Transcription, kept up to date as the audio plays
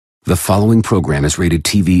The following program is rated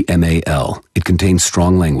TV MAL. It contains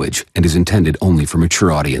strong language and is intended only for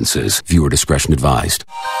mature audiences. Viewer discretion advised.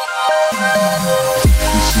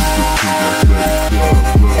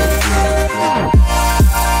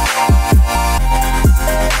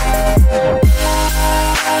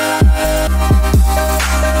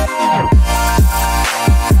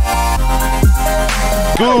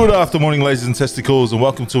 Good afternoon, ladies and testicles, and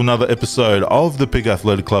welcome to another episode of the Pig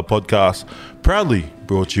Athletic Club podcast, proudly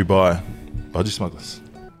brought to you by Budgie Smugglers.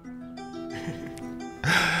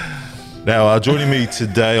 Now, joining me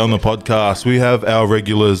today on the podcast, we have our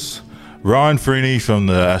regulars, Ryan Freeney from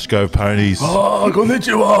the Ashgrove Ponies. Oh,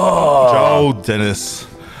 konnichiwa! Joel Dennis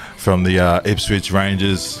from the Ipswich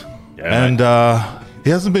Rangers. Yeah, and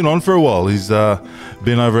he hasn't been on for a while. He's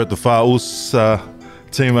been over at the Far East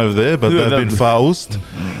team over there, but they've been fouled.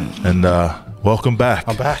 And welcome back.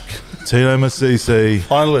 I'm back. Tino Masisi.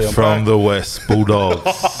 Finally, I'm from back. the West Bulldogs.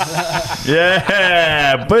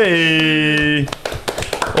 Yeah, boy!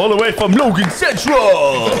 All the way from Logan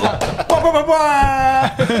Central!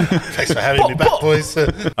 Thanks for having me back, boys.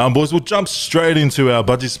 Boys, we'll jump straight into our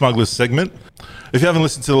Budgie Smugglers segment. If you haven't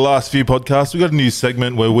listened to the last few podcasts, we've got a new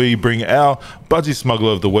segment where we bring our Budgie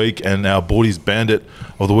Smuggler of the Week and our Boardies Bandit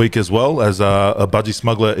of the Week as well, as a Budgie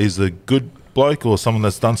Smuggler is a good bloke or someone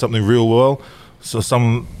that's done something real well. So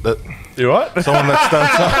someone that... You right? Someone that's done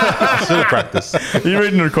something... I should have practiced. Are you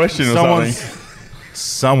reading a question or something?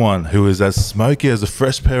 Someone who is as smoky as a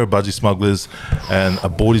fresh pair of Budgie Smugglers, and a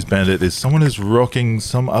Boardies Bandit is someone who's rocking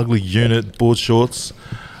some ugly unit board shorts.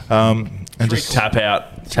 And just Tap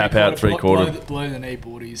out three-quarter. Below the knee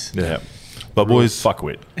boardies. Yeah. But boys,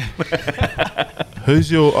 Fuckwit.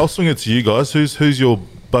 who's your... I'll swing it to you guys. Who's your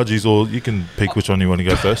budgies, or you can pick which one you want to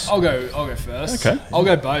go first. I'll go first. Okay. I'll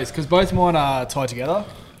go both because both of mine are tied together.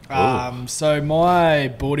 So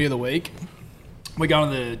my boardie of the week, we're going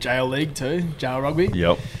to the jail league too, jail rugby.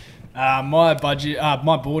 Yep. My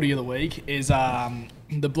boardie of the week is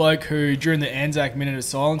the bloke who during the Anzac minute of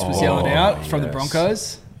silence was yelling out from the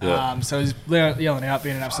Broncos. Yeah. So he was yelling out,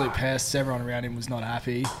 being an absolute pest. Everyone around him was not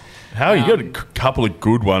happy. How you got a couple of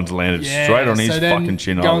good ones landed straight on his fucking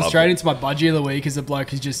chin. Going straight into my budgie of the week is a bloke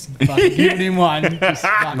who's just fucking giving him one. Just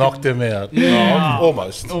Knocked him out. Yeah.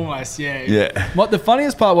 Almost. Almost, yeah. Yeah. The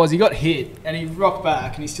funniest part was he got hit and he rocked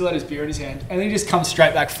back and he still had his beer in his hand and then he just comes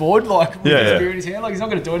straight back forward with his beer in his hand. Like he's not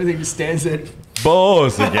going to do anything, just stands there.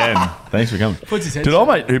 Balls again. Thanks for coming. Puts his head Did old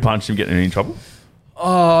mate who punched him get in trouble?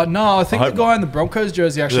 No, I think the guy in the Broncos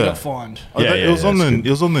jersey actually got fined. It was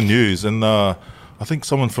on the news, and I think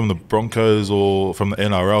someone from the Broncos or from the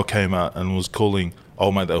NRL came out and was calling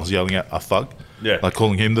old mate that was yelling out a thug. Yeah. Like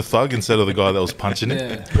calling him the thug instead of the guy that was punching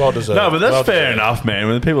him. Well deserved. No, but that's fair enough, man.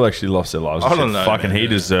 When the people actually lost their lives, I don't know, fucking man. he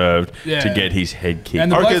deserved to get his head kicked.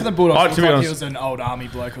 And the bloke from the Bulldogs to looked be like he honest, was an old army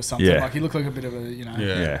bloke or something. Yeah. Like he looked like a bit of a,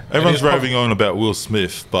 Yeah. Everyone's raving on about Will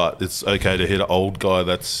Smith, but it's okay to hit an old guy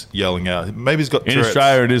that's yelling out. Maybe he's got In Tourette's.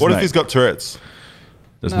 Australia it is, What mate. if he's got Tourette's?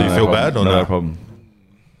 There's Do you feel bad or no no? problem?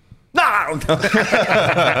 No!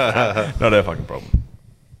 Not our fucking problem.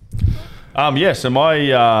 So my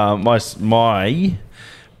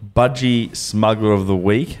budgie smuggler of the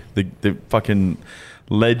week, the fucking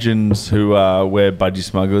legends who wear budgie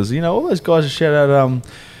smugglers, all those guys who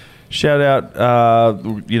shout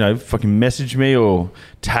out, fucking message me or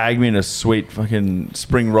tag me in a sweet fucking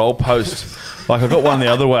spring roll post. Like I got one the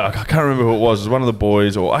other way. I can't remember who it was. It was one of the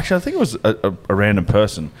boys, or actually I think it was a random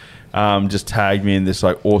person. Just tagged me in this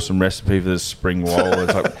like awesome recipe for this spring roll.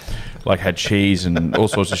 It's like had cheese and all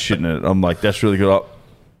sorts of shit in it. I'm like, that's really good.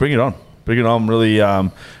 Bring it on. I'm really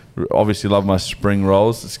obviously love my spring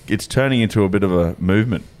rolls. It's turning into a bit of a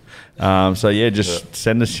movement.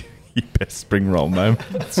 Send us your best spring roll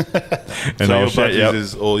moments. And So your budgies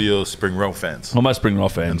is all your spring roll fans. All my spring roll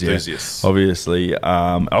fans, Enthusiasts. yeah. Obviously.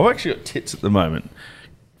 I've actually got tits at the moment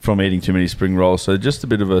from eating too many spring rolls. So just a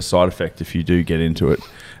bit of a side effect if you do get into it.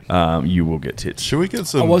 You will get tits. Should we get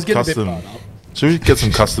some I was getting custom? a bit fired up. Should we get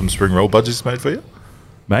some custom spring roll budgies made for you?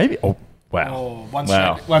 Maybe. Oh, wow. Oh,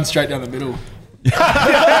 Wow. one straight down the middle.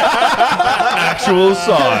 Actual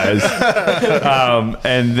size.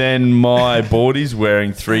 And then my boardie's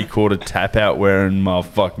wearing three-quarter tap out wearing my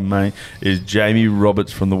fucking mate is Jamie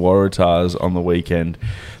Roberts from the Waratahs on the weekend.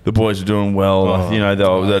 The boys are doing well. They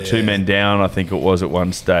were two men down, I think it was at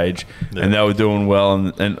one stage, and they were doing well.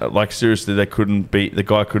 And like seriously, the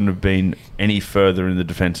guy couldn't have been any further in the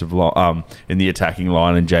defensive line, in the attacking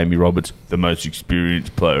line. And Jamie Roberts, the most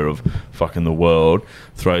experienced player of fucking the world,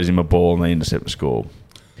 throws him a ball and they intercept the score.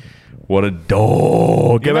 What a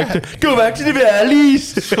dog! Go back to the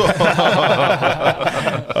valleys.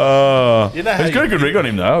 You know how He's got a good rig on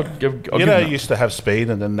him, though. I'll you give know, him you that. used to have speed,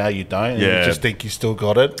 and then now you don't. And Yeah. you just think you still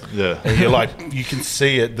got it. Yeah. And you're like, you can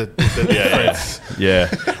see it. The difference.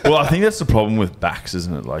 Yeah. Well, I think that's the problem with backs,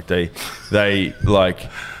 isn't it? Like they like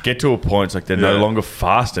get to a point, it's like they're no Yeah. longer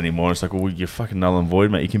fast anymore. It's like, well, you're fucking null and void,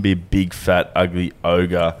 mate. You can be a big, fat, ugly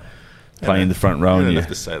ogre playing in the front row, You and don't you have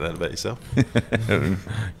to say that about yourself.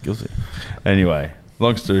 guilty. Anyway,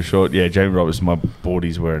 long story short, yeah, Jamie Roberts, my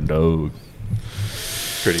boardy's wearing dog.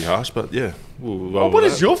 Pretty harsh, but yeah. What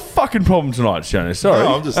is your fucking problem tonight, Shona? Sorry.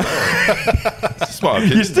 No, I'm just. It's just my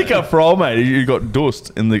opinion. You stick up for old mate. You got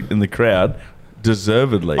dosed in the crowd,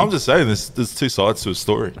 deservedly. I'm just saying, there's two sides to a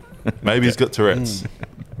story. Maybe he's got Tourette's.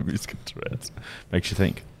 He's got Tourette's. Makes you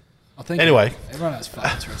think. I think Anyway. everyone has fun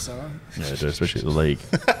Tourette's, though, right? Yeah, they do, especially the league.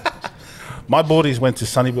 My boardies went to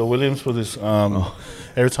Sonny Bill Williams for this.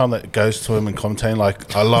 Every time that goes to him and commentating,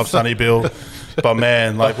 like, I love Sonny Bill, but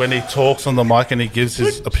man, like when he talks on the mic and he gives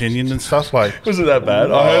his opinion and stuff, like, Was it that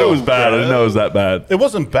bad? I heard it was bad. I didn't know it was that bad. it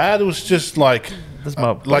wasn't bad. It was just like, That's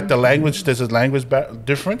my like the language. There's a language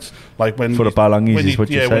difference. Like when For the Palangis when is what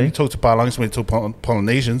you're when saying? you talk to Palangis, when you talk to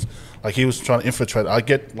Polynesians, like he was trying to infiltrate. I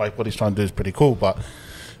get like what he's trying to do is pretty cool, but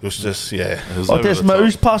it was just It was Oh, over there's the top.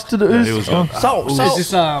 moose past to the he ooze. was like, Salt. Is this He's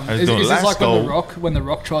doing is this last like goal. when the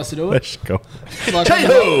Rock tries to do it? Let's go. Like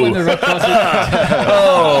Hey-ho! when the Rock tries to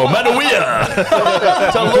Oh, Manawia.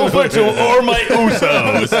 Talofa to all my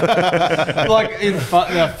usos. like in the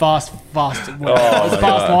fast Oh, it's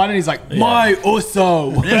fast line, and he's like, my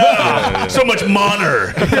uso. Yeah. So much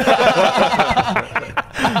monor.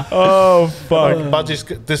 Oh, fuck.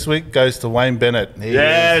 Budgies this week goes to Wayne Bennett.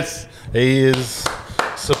 Yes. He is.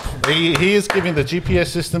 He is giving the GPS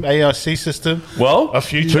system, AIC system, Well, a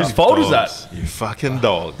future. whose fault is that? Dogs. You fucking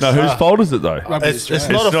dogs. No, whose fault is it, though? It's It's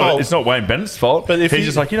not a fault. It's not Wayne Bennett's fault. But if he's you-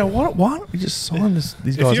 just like, you know what? What? You just signed these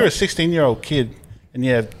guys If you're a up. 16-year-old kid and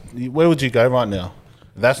where would you go right now?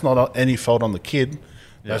 That's not any fault on the kid.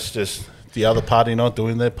 That's just the other party not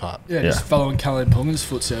doing their part. Yeah, just following Callum Pullman's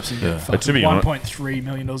footsteps and getting But to be fucking honest- $1.3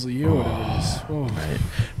 million a year or whatever it is. Oh.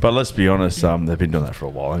 But let's be honest, they've been doing that for a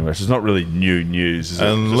while anyway. So it's not really new news, is it?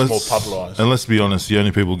 And Just let's, more publicised. and let's be honest, the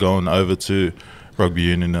only people going over to rugby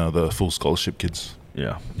union are the full scholarship kids.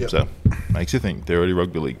 Yeah. So makes you think they're already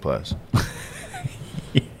rugby league players.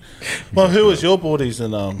 Well, who was your boardies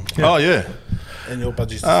and Oh yeah. your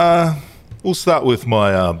budgies? We'll start with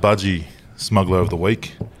my budgie smuggler of the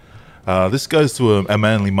week. This goes to a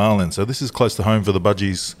Manly Marlin, so this is close to home for the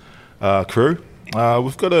budgies crew.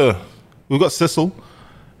 We've got Cecil.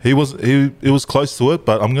 He was close to it,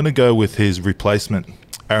 but I'm going to go with his replacement,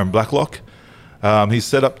 Aaron Blacklock. He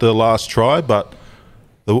set up the last try, but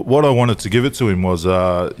what I wanted to give it to him was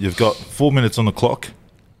you've got 4 minutes on the clock.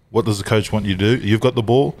 What does the coach want you to do? You've got the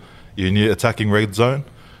ball. You're in your attacking red zone.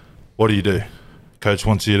 What do? Coach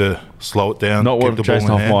wants you to slow it down. Not keep what the ball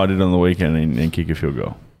Jason in hand. Hoffmeyer did on the weekend and kick a field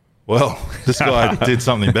goal. Well, this guy did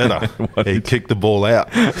something better. He kicked the ball out.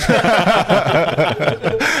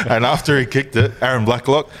 And after he kicked it, Aaron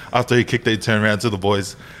Blacklock, after he kicked it, he turned around to the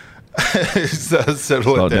boys.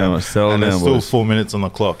 Settle it down. Settle and down, there's still boys. 4 minutes on the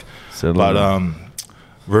clock. Settle But down.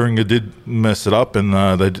 Ruringa did mess it up, and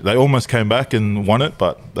they almost came back and won it,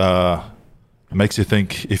 but it makes you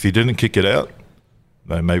think if he didn't kick it out,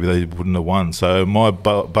 maybe they wouldn't have won. So my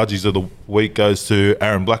budgies of the week goes to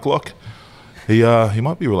Aaron Blacklock. He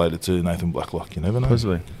might be related to Nathan Blacklock. You never know.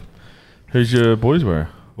 Possibly. Who's your boys wearer?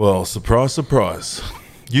 Well, surprise, surprise.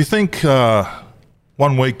 You think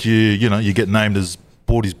 1 week you get named as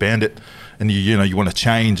Bordy's Bandit, and you want to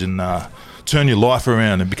change and turn your life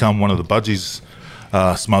around and become one of the budgies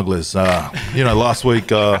smugglers. Last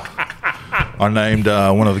week I named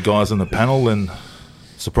one of the guys on the panel, and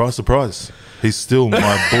surprise, surprise, he's still my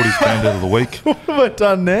Bordy's Bandit of the week. What have I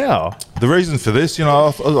done now? The reason for this,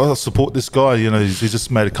 I support this guy. He's just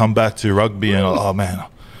made a comeback to rugby, and oh man,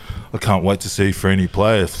 I can't wait to see Freeney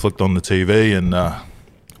play. I flicked on the TV, and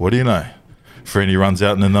what do you know? Freeney runs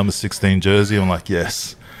out in the number 16 jersey. I'm like,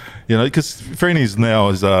 yes, because Freeney's now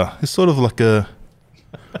is sort of like I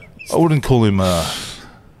wouldn't call him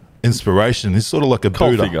inspiration. He's sort of like a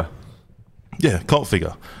Cult Buddha. figure. Yeah, cult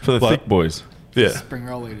figure For the But, thick boys. Yeah, Spring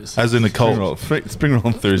roll leaders. as in a Spring cult. roll, spring roll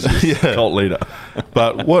enthusiast. Yeah. Cult leader.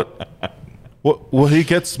 But what he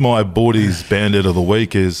gets my Bordy's Bandit of the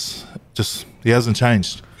week is just he hasn't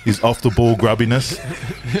changed. He's off the ball grubbiness.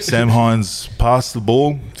 Sam Hines passed the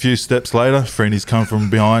ball. A few steps later, Freeney's come from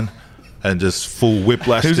behind and just full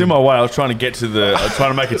whiplash. He was him. in my way. I was trying to get to I was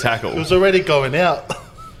trying to make a tackle. It was already going out.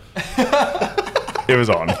 It was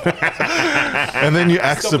on. And then you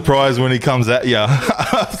act surprised when he comes at you.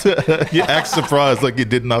 You act surprised like you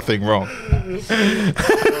did nothing wrong.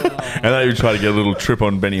 And they would try to get a little trip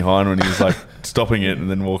on Benny Hine when he was like stopping it and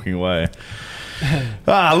then walking away.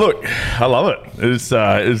 Look, I love it.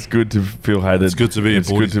 It's good to feel hated. It's good to be. It's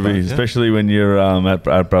good to be, especially when you're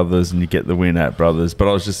at Brothers and you get the win at Brothers. But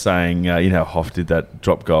I was just saying, you know, how Hoff did that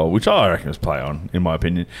drop goal, which I reckon was play on, in my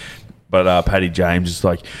opinion. But Paddy James is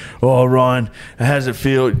like, oh, Ryan, how does it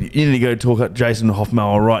feel? You need to go talk at Jason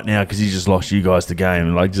Hoffmauer right now because he just lost you guys the game.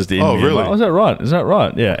 And like, just really? Like, is that right? Is that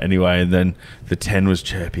right? Yeah. Anyway, and then the 10 was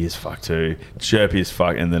chirpy as fuck too. Chirpy as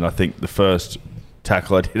fuck. And then I think the first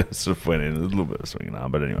tackle I did, I sort of went in a little bit of a swinging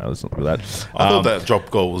arm, but anyway, let's not do that. I thought that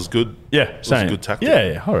drop goal was good. Yeah, it was a good tackle.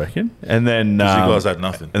 Yeah, I reckon. And then you guys had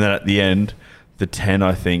nothing. And then at the end, the 10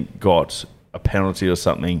 I think got a penalty or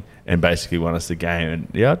something, and basically won us the game. And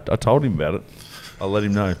yeah, I told him about it. I'll let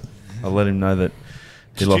him know. that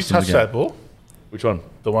he lost Did you touch the game. that ball? Which one?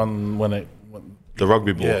 The one when The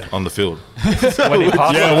rugby ball on the field. when he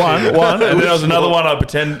passed one. And then there was another one. I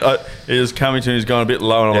pretend it was coming to him. He's going a bit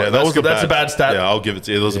low. And I'm like, that's a bad stat. Yeah, I'll give it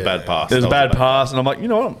to you. It was a bad pass. There's a bad pass, and I'm like, you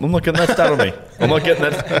know what? I'm not getting that stat on me. I'm not getting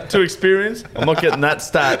that too experienced. I'm not getting that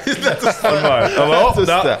stat. Didn't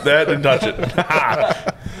touch it.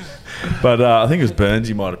 But I think it was Burns.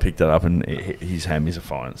 He might have picked that up, and his hammies are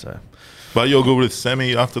fine. So. But you're good with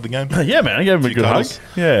Sammy after the game? Yeah, man. I gave him a good hug. cuddles?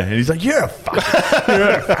 Yeah. And he's like, you're a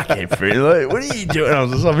fucking freak. Like, what are you doing? And I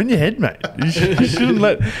was just like, I'm in your head, mate. You shouldn't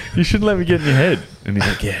let me get in your head. And he's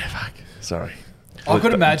like, yeah, fuck. Sorry. I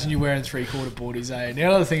could imagine you wearing 3/4 boardies, eh?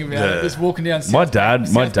 Now another thing about it, just walking down. My dad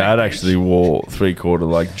actually wore 3/4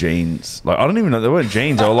 like jeans. Like, I don't even know. They weren't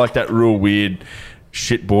jeans. They were like that real weird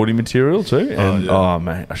shit boarding material too. And oh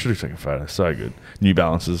man, I should have taken a photo. So good. New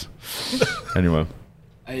Balances. Anyway.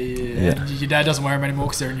 Your dad doesn't wear them anymore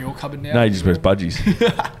because they're in your cupboard now? No, he just wears budgies.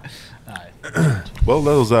 Well,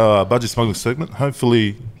 that was our budget smuggler segment.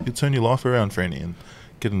 Hopefully, you turn your life around, Franny, and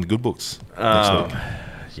get in the good books next week.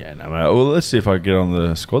 Yeah, no, mate. Well, let's see if I get on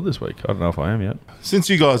the squad this week. I don't know if I am yet. Since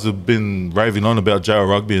you guys have been raving on about JL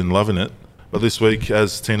Rugby and loving it, but this week,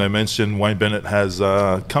 as Tino mentioned, Wayne Bennett has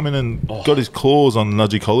come in and got his claws on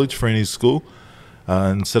Nudgee College, Franny's school,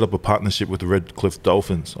 and set up a partnership with the Redcliffe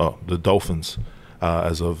Dolphins. Oh, the Dolphins.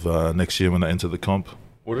 As of next year when they enter the comp.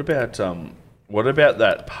 What about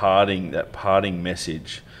that parting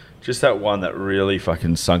message? Just that one that really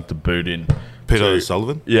fucking sunk the boot in. Peter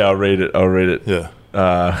O'Sullivan? Yeah, I'll read it. Yeah.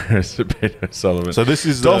 It's Peter O'Sullivan. So this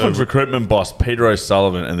is Dolphins recruitment boss Peter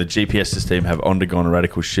O'Sullivan and the GPS system have undergone a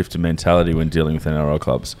radical shift in mentality when dealing with NRL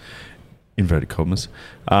clubs. Inverted commas.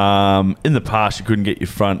 In the past, you couldn't get your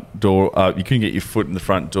foot in the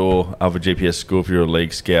front door of a GPS school if you're a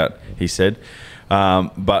league scout, he said.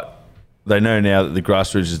 But they know now that the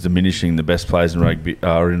grassroots is diminishing. The best players in rugby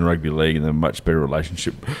are in the rugby league, and they have a much better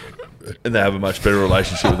relationship. And they have a much better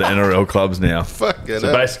relationship with the NRL clubs now. So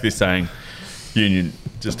basically saying, Union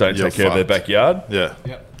just don't take care of their backyard. Yeah.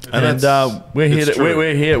 Yep. And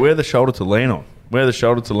we're here. We're the shoulder to lean on.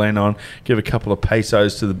 Give a couple of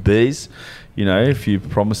pesos to the bees, a few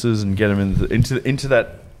promises, and get them into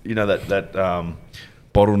that that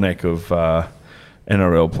bottleneck of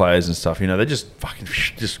NRL players and stuff. They're just fucking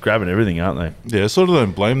just grabbing everything, aren't they? Yeah, I sort of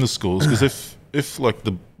don't blame the schools because if like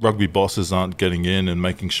the rugby bosses aren't getting in and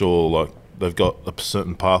making sure like they've got a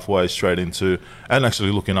certain pathway straight into and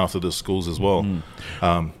actually looking after the schools as well,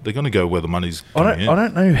 they're going to go where the money's coming in. I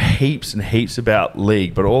don't know heaps and heaps about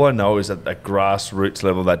league, but all I know is that grassroots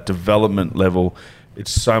level, that development level,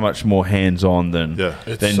 it's so much more hands on than so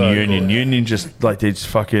Union. cool. Union just like they just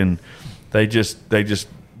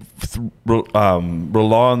rely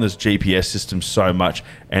on this GPS system so much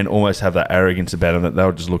and almost have that arrogance about them that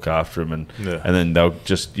they'll just look after them and then they'll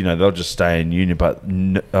just stay in Union. But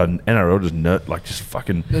NRL just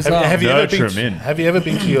fucking Have you nurture them in. Have you ever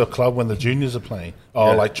been to your club when the juniors are playing?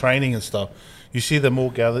 Like training and stuff. You see them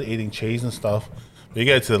all gathered eating cheese and stuff. But you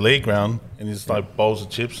go to the league ground and it's like bowls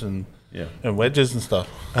of chips and wedges and stuff.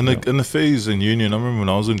 And the fees in Union, I remember when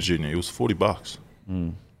I was in junior, it was $40.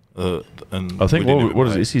 And I think what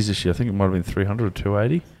is Issy's this year? I think it might have been 300 or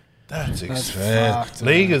 280. That's expensive.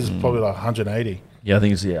 League is probably like 180. Yeah, I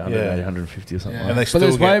think it's 150 or something. Yeah. Like And that. they still But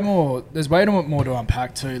get, there's way more to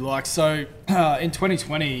unpack too. Like so, in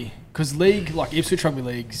 2020, because league like Ipswich Rugby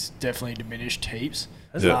League's definitely diminished heaps.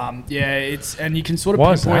 It's and you can sort of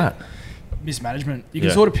Why is pinpoint that? mismanagement. You can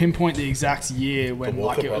sort of pinpoint the exact year when The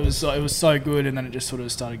Walker it was so good, and then it just sort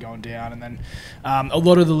of started going down. And then a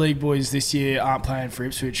lot of the league boys this year aren't playing for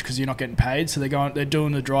Ipswich because you're not getting paid. So they're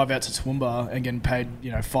doing the drive out to Toowoomba and getting paid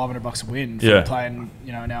 $500 a win for playing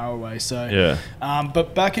an hour away. So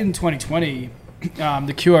but back in 2020,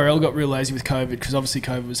 the QRL got real lazy with COVID because obviously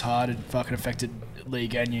COVID was hard and fucking affected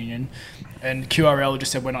league and union. And QRL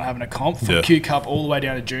just said we're not having a comp from Q Cup all the way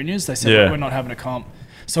down to juniors. They said we're not having a comp.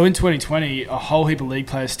 So in 2020, a whole heap of league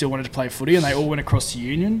players still wanted to play footy, and they all went across to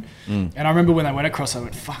union. And I remember when they went across, I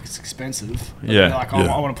went, "Fuck, it's expensive."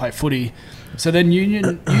 I want to play footy. So then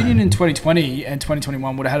union in 2020 and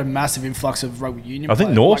 2021 would have had a massive influx of rugby union. I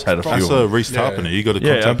think North had a few. That's Reece Tarpany. You got to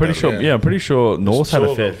contact I'm pretty sure. Yeah, I'm pretty sure North had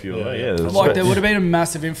a fair few. There would have been a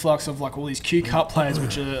massive influx of like all these Q Cup players,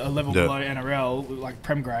 which are a level below NRL, like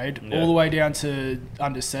Prem grade, all the way down to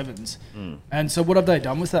under sevens. And so what have they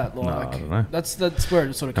done with that? Like, I don't know. That's where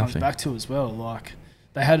it sort of comes back to as well. Like.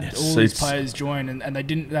 They had all these players join, and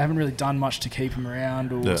they haven't really done much to keep them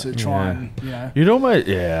around or to try and You'd almost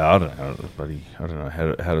I don't know, buddy. I don't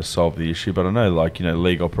know how to solve the issue, but I know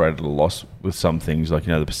league operated at a loss with some things like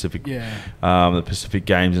the Pacific, the Pacific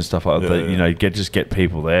Games and stuff like that. Just get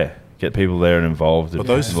people there. Get people there and involved. But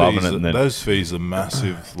those fees, those fees are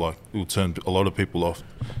massive. Like, it will turn a lot of people off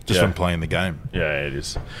just from playing the game. Yeah, it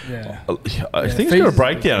is. Yeah, I think it's got a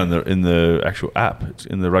breakdown in the actual app. It's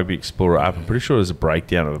in the Rugby Explorer app. I'm pretty sure there's a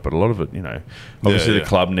breakdown of it, but a lot of it, obviously the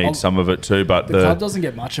club needs some of it too. But the club doesn't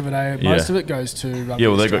get much of it. Most of it goes to Rugby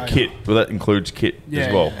Australia. They've got kit. Well, that includes kit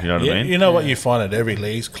as well. You know what I mean? You know what you find at every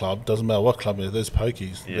leagues club, doesn't matter what club it is, there's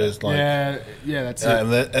pokies. Yeah. There's like that's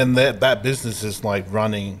it. And that business is like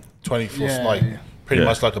running 24 pretty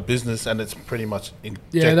much like a business, and it's pretty much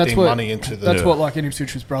injecting money into the... That's what like in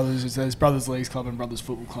Ipswich was Brothers is there's Brothers Leagues Club and Brothers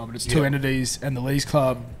Football Club, and it's two entities, and the Leagues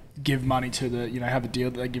Club give money to the have a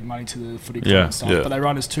deal that they give money to the footy club and stuff, but they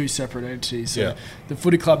run as two separate entities. So the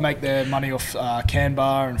footy club make their money off can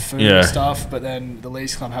bar and food and stuff, but then the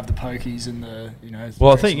Leagues Club have the pokies and the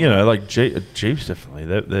Well, I think like Jeeps definitely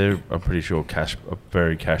they're I'm pretty sure a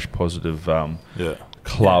very cash positive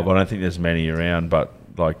club. I don't think there's many around, but.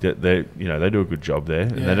 Like they do a good job there,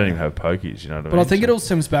 and they don't even have pokies. You know what I mean? But I think it all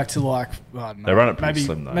stems back to like they run it pretty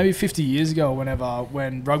slim though. Maybe 50 years ago,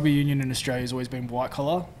 when rugby union in Australia has always been white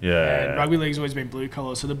collar, and rugby league's always been blue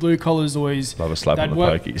collar. So the blue collars always love a slap on the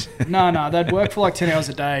pokies. They'd work for like 10 hours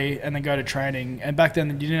a day and then go to training. And back then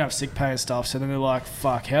you didn't have sick pay and stuff. So then they're like,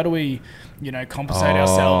 "Fuck, how do we?" compensate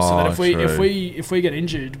ourselves so that if we get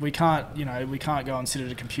injured, we can't go and sit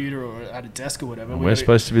at a computer or at a desk or whatever. We're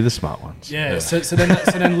supposed to be the smart ones. Yeah. So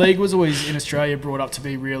then league was always in Australia brought up to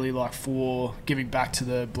be really like for giving back to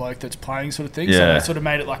the bloke that's playing sort of thing. So they sort of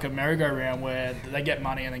made it like a merry-go-round where they get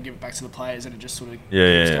money and then give it back to the players, and it just sort of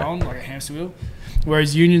keeps going like a hamster wheel.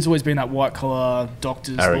 Whereas union's always been that white collar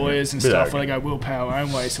doctors, lawyers and stuff where they go, "We'll pay our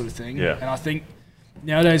own way" sort of thing. Yeah. And I think.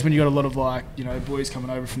 Nowadays, when you got a lot of boys coming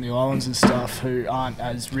over from the islands and stuff who aren't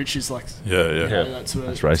as rich as that sort of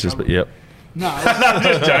that's racist, but yep. No,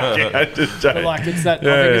 just joking. But like it's that.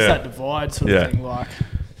 I think it's that divide sort of thing. Like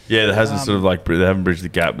there hasn't sort of like they haven't bridged the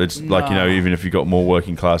gap. It's like even if you've got more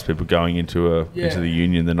working class people going into the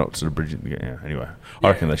union, they're not sort of bridging the gap. Yeah. Anyway, I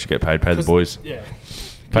reckon they should get paid. Pay the boys. Yeah.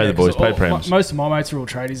 Pay the boys. Pay Prems. Most of my mates are all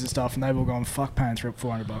tradies and stuff, and they've all gone fuck paying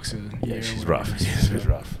 $400 a year. Yeah, she's rough. She's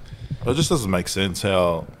rough. It just doesn't make sense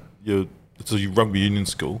how it's a rugby union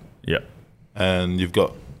school. Yeah. And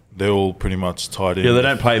they're all pretty much tied in. Yeah, they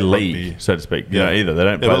don't play league, so to speak. Either. They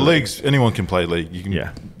don't play but leagues, anyone can play league. You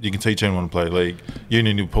can teach anyone to play league.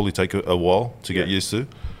 Union will probably take a while to get used to.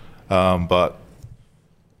 But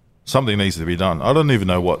something needs to be done. I don't even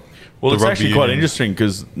know what. Well, it's actually quite interesting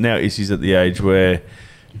because now Issy's at the age where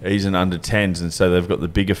he's an under 10s, and so they've got the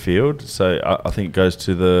bigger field. So I think it goes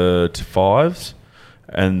to the fives.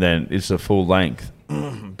 And then it's a full length.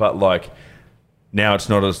 But like now it's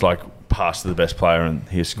not as like pass to the best player and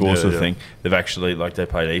he scores sort of thing. They've actually they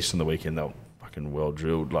played East on the weekend. They're fucking well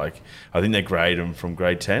drilled. Like I think they grade them from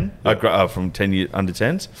grade 10, from 10 year under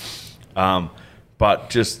 10s. But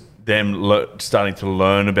just them starting to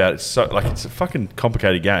learn about it. So it's a fucking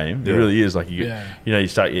complicated game. It really is. Like you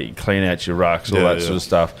start clean out your rucks, all that sort of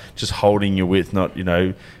stuff. Just holding your width, not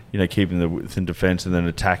keeping the width in defence and then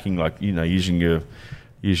attacking.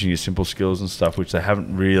 Using your simple skills and stuff, which they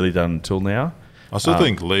haven't really done until now. I still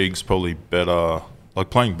think league's probably better,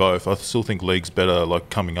 like playing both. I still think league's better,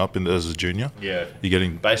 like coming up as a junior. Yeah. You're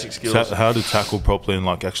getting basic skills. How to tackle properly and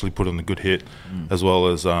like actually put in a good hit, as well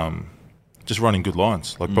as just running good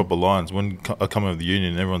lines, like proper lines. When I come over the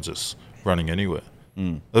union, everyone's just running anywhere.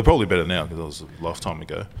 They're probably better now because that was a lifetime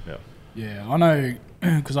ago. Yeah. Yeah, I know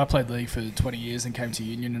because I played league for 20 years and came to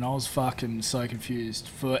union, and I was fucking so confused.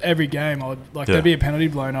 For every game, there'd be a penalty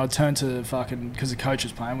blown, I'd turn to because the coach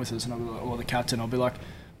was playing with us, and I'd be like, or the captain, I'd be like,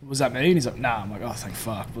 was that me? And he's like, nah. I'm like, oh, thank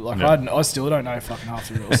fuck. But like, Yeah. I still don't know fucking half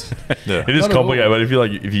the rules. Yeah. It is Not at complicated, all. but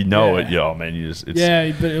if you know Yeah. it, oh man, you just it's,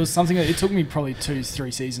 Yeah, but it was something that it took me probably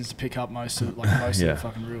 2-3 seasons to pick up most of Yeah. the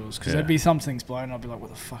fucking rules because Yeah. there'd be some things blown. And I'd be like, what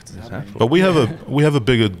the fuck does that mean? But we have a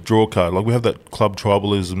bigger draw card. Like we have that club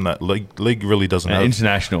tribalism that league really doesn't have.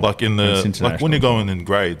 international. Like in It's the international. like when you're going in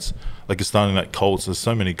grades, like you're starting at Colts. There's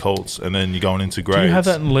so many Colts, and then you're going into grades. Do you have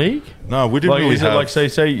that in league? No, we didn't Like, really is have. it like say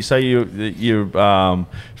your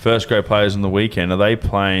first grade players on the weekend? Are they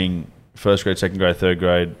playing first grade, second grade, third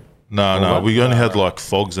grade? No, that? we only had like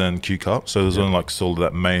Fogs and Q Cup, so there's only like sort of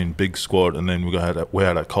that main big squad, and then we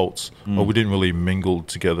had at Colts, but we didn't really mingle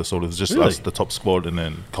together. Sort of, it was just Really? us, the top squad, and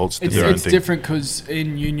then Colts did It's, their own it's thing. different because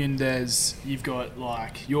in Union you've got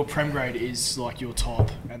like your prem grade is like your top,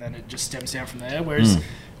 and then it just stems down from there. Whereas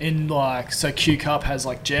in so Q Cup has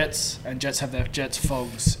like Jets, and Jets have their Jets,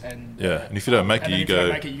 Fogs, and Yeah, and if you don't make it, and then you if you don't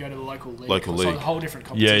go make it, you go to the local league. local It's like league. a whole different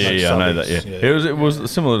Yeah, competition. I know that. subbies, Yeah, yeah. it was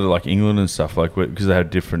similar to like England and stuff, like because they had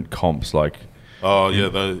different comps. Like Oh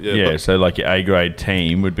yeah, yeah, so like your A grade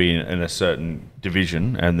team would be in a certain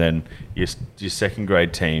division, and then your second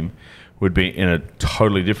grade team would be in a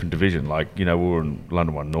totally different division. Like we were in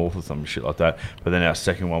London 1 North or some shit like that, but then our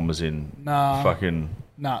second one was in Nah. fucking.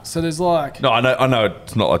 Nah, so there's like No, I know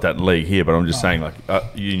it's not like that in league here, but I'm just saying like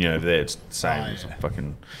Union over there, it's the same. It's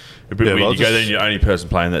fucking. A bit Yeah, weird. well, You go there, just- and you're the only person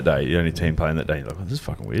playing that day. You're the only team playing that day. You're like, oh, this is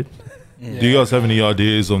fucking weird. Do you guys have any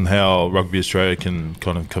ideas on how Rugby Australia can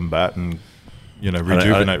kind of combat and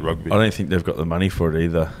rejuvenate rugby? I don't think they've got the money for it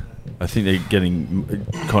either. I think they're getting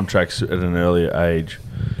contracts at an earlier age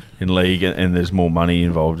in league, and there's more money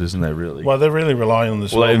involved, isn't there? Really? Well, they're really relying on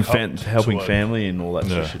this. Well, World and Cup helping to, family and all that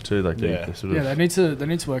sort of Yeah. shit too. Like Yeah. they sort yeah, of. they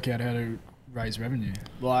need to work out how to raise revenue.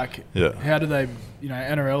 Like Yeah. how do they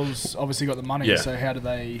NRL's obviously got the money, Yeah. so how do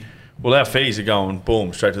they? Well, our fees are going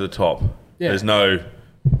boom straight to the top. Yeah. There's no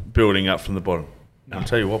building up from the bottom. And I'll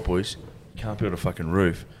tell you what, boys, you can't build a fucking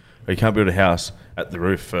roof, or you can't build a house at the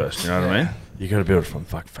roof first. You know what I mean? You got to build it from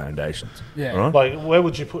fucking foundations. Yeah. All right? Like, where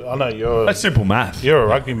would you put? I know That's simple math. you're a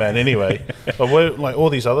rugby man anyway, but where like all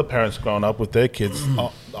these other parents growing up with their kids,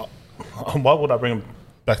 why would I bring them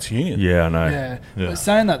back to Union? Yeah, I know. Yeah. Yeah. But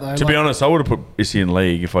saying that though, To be honest, I would have put Issy in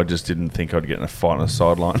league if I just didn't think I'd get in a fight on the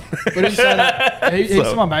sideline. but in saying that, heaps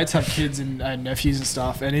of my mates have kids and nephews and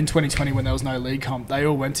stuff. And in 2020, when there was no league comp, they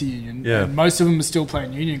all went to Union. Yeah. And most of them are still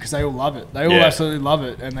playing Union because they all love it. They all Yeah. absolutely love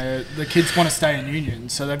it, and the kids want to stay in Union.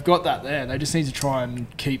 So they've got that there. They just need to try and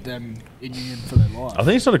keep them in Union for their life. I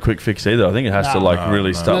think it's not a quick fix either. I think it has to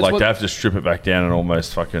really start. That's Like what- they have to strip it back down and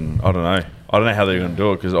almost fucking. I don't know. I don't know how they're going to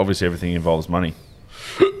do it because obviously everything involves money.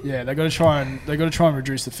 Yeah, they got to try and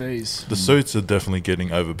reduce the fees. The suits are definitely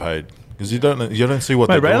getting overpaid because you don't see what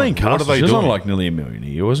Mate, they're Raylene doing. What are Carson, they she was on doing? like nearly $1 million a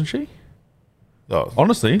year, wasn't she? Oh,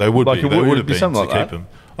 Honestly, they would like be. it They would would have be been something to like keep that.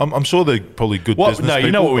 them. I'm sure they're probably good Well, business no, you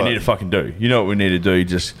people, know what we but- need to fucking do. You know what we need to do.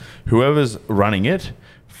 Just whoever's running it,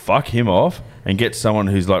 fuck him off and get someone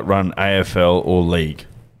who's like run AFL or league,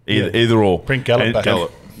 either or. Bring Gallup And- back.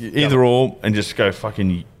 Gallup. Either or, and just go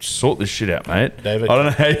fucking sort this shit out, mate. David. I don't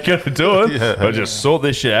know how you're going to do it, Yeah. but just sort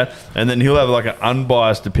this shit out, and then he'll have like an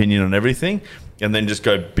unbiased opinion on everything, and then just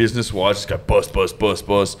go business wise, just go bust,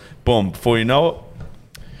 boom. Before you know it,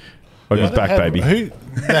 Rugby's back, baby.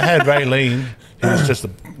 They had Raylene, who was just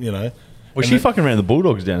Well, and she then- fucking ran the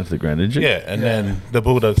Bulldogs down to the ground, didn't she? yeah, and then the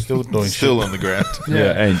Bulldogs still doing still shit. on the ground.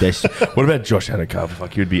 Yeah, and that's, what about Josh Adokar?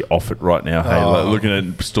 Fuck, he would be off it right now. Hey, like, looking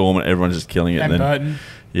at Storm and everyone's just killing it. And And then, Burton.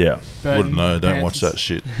 yeah. Wouldn't know. Don't watch that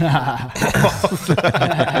shit.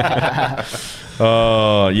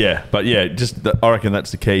 Oh, yeah. But yeah, I reckon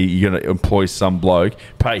that's the key. You're going to employ some bloke,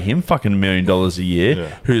 pay him fucking $1 million a year,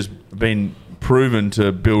 Yeah. who's been proven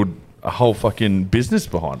to build a whole fucking business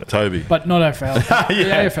behind it. Toby. But not AFL.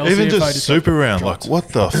 Yeah. The AFL Even CFO just Super Round. Like, what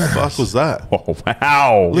the fuck was that? Oh,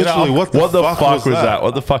 wow. Literally, what the fuck was that?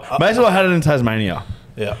 What the fuck? May as well have had it in Tasmania.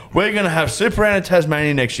 Yeah, We're going to have Super Round in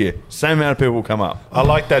Tasmania next year. Same amount of people will come up. I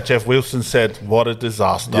like that. Jeff Wilson said, "What a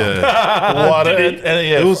disaster!" Yeah. What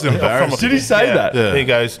it was embarrassing. Did he say that? Yeah. He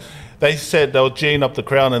goes. They said they were geeing up the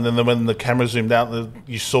crowd, and then when the camera zoomed out,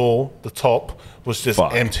 you saw the top was just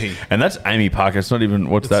Fuck. empty. And that's Amy Parker. It's not even,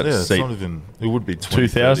 what's that It's seat? not even. It would be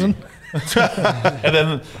 2,000? And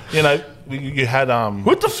then you had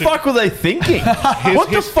What the fuck were they thinking? What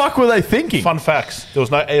the fuck were they thinking? Fun facts: there was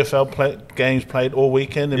no AFL games played all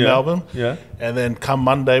weekend in Yeah. Melbourne. Yeah. And then come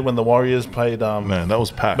Monday when the Warriors played Man, that was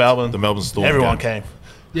packed. Melbourne, The Melbourne Storm. everyone game. came.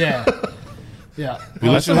 Yeah. Yeah. We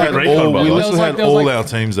literally a had great recon, all, by we the way. literally There had was like- all our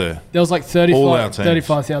teams there. There was like All our teams.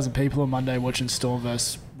 35,000 people on Monday watching Storm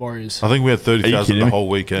versus Warriors. I think we had 30,000 kidding the me? whole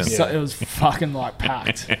weekend. So it was fucking like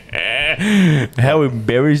packed. How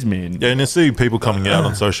embarrassing. Yeah, and you see people coming out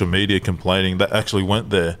on social media complaining that actually went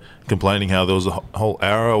there, complaining how there was a whole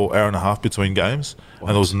hour or hour and a half between games, and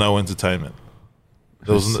there was no entertainment.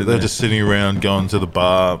 They're just sitting around going to the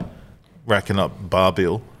bar, racking up bar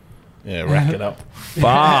bill. Yeah, rack it up.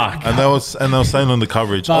 Fuck. And they were saying on the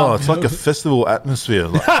coverage, it's like a festival atmosphere.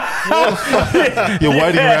 Like, you're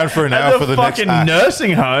waiting around for an hour for the next fucking act.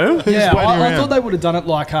 nursing home. Yeah, waiting I around. thought they would have done it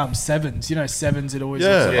like Sevens. You know, Sevens. It always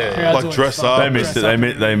looks Yeah, crowds like always dress fucking up. They missed it.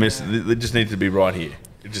 dress up. They missed it. They just need to be right here.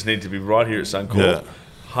 It just needs to be right here at Suncorp. Yeah.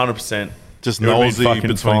 100%. Just It would be nosy fucking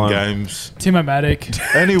between fine. games. Timo Matic.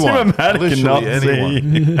 Anyone. Timo Matic Literally cannot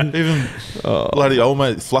anyone. Even bloody old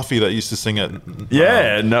mate Fluffy that used to sing at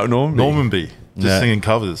Yeah, no, Normanby. Just Yeah. singing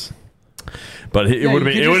covers. But it Yeah, would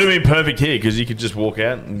have you been could been perfect here because you could just walk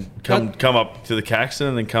out and come up to the Caxton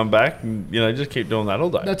and then come back and just keep doing that all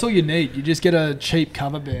day. That's all you need. You just get a cheap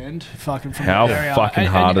cover band, fucking from How the area, fucking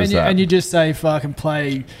hard is that? And you just say, fucking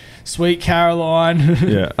play Sweet Caroline.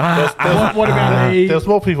 Yeah. what about me? There was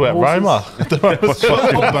more people at Roma.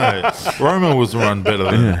 Mate, Roma was run better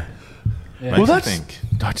than Yeah. makes you think.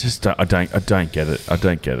 I don't get it. I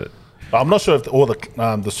don't get it. I'm not sure if all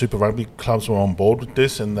the Super Rugby clubs were on board with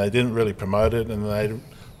this, and they didn't really promote it, and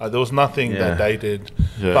there was nothing that they did.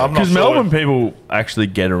 Yeah. But I'm not Because sure Melbourne people actually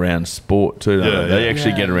get around sport too, don't Yeah, they? They yeah.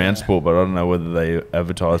 actually Yeah, get around yeah. sport, but I don't know whether they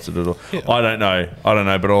advertised it at all. I don't know.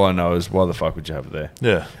 But all I know is why the fuck would you have it there?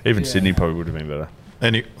 Yeah. Even Yeah. Sydney probably would have been better.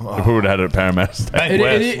 Any, They probably would have had it at Parramatta State. Bank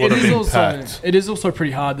West would have been packed. It is also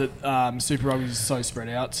pretty hard that Super Rugby is so spread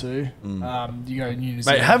out too. You go to New Zealand.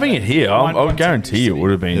 Mate, having it here, One- I one would guarantee team it would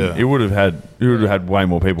have been. Yeah. It would have had way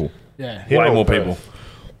more people. Yeah. Here Way or more Perth? people.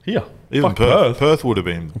 Here. even Fuck Perth. Perth would have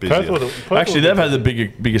been busier. Actually, they've had the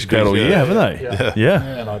biggest crowd all year, haven't they?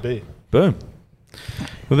 Yeah. NIB. Boom.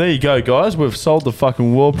 Well, there you go, guys. We've solved the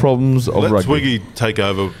fucking world problems of Let rugby. Twiggy take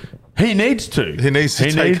over. He needs to. He needs to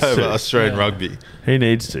take needs over to. Australian rugby. He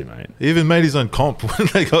needs to, mate. He even made his own comp when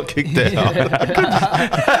they got kicked out.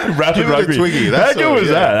 Rapid Give it to rugby. Twiggy, How that's good all, was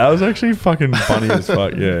yeah. that? That was actually fucking funny as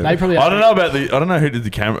fuck. Yeah. They probably I don't know who did the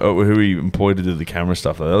camera, who he employed to do the camera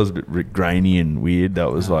stuff. Though. That was a bit grainy and weird.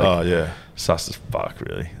 That was like Oh, yeah. sus as fuck.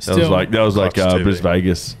 Really. That Still- was like Clutch TV. Brisbane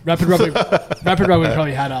Vegas. Rapid Rugby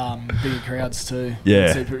probably had bigger crowds too.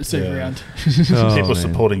 Yeah. Super round. People man.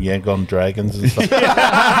 supporting Yangon Dragons and stuff.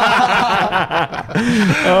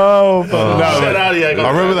 Oh, fuck. Shout out Yangon I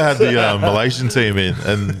remember they had the Malaysian team in,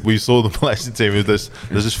 and we saw the Malaysian team. They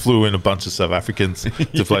just flew in a bunch of South Africans to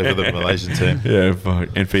play for the Malaysian team. Yeah, fuck.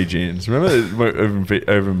 And Fijians. Remember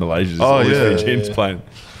over in Malaysia, there's Oh, always yeah. Fijians playing.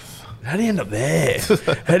 How do you end up there?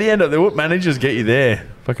 How do you end up there? What managers get you there?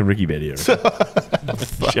 Fucking Ricky Betty. Shout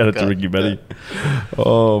out to Ricky Betty.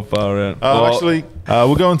 Oh, far out. Actually,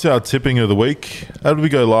 we'll go into our tipping of the week. How did we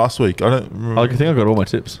go last week? I don't remember. I think I got all my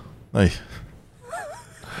tips. Hey.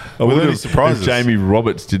 I Were there would've any surprises? If Jamie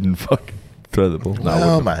Roberts didn't fucking throw the ball.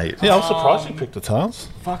 No, mate. Yeah, I'm surprised you picked the Tars.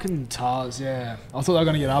 Fucking Tars, yeah. I thought they were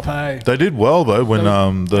going to get up, hey. They did well, though, when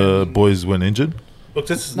the boys went injured. Look,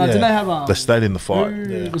 this is No, didn't they have... They stayed in the fight.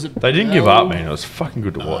 who was it? They didn't give up, man. It was fucking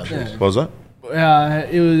good to watch. Yeah. What was that?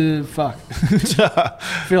 It was... Fuck.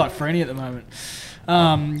 I feel like Freeney at the moment.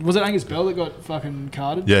 Was it Angus Bell that got fucking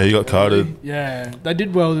carded? Yeah, he got carded. Yeah. They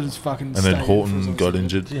did well to just fucking And then Horton got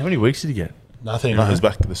injured. How many weeks did he get? nothing. No, he's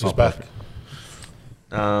back. This He's is back.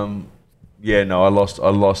 Yeah, no, I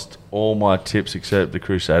lost all my tips except the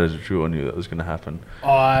Crusaders, which we all knew that was going to happen.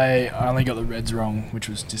 I only got the Reds wrong, which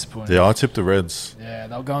was disappointing. Yeah, I tipped the Reds. Yeah,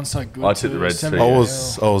 they were going so good. I tipped too. the Reds too. 70 I Yeah.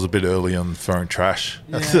 was a bit early on throwing trash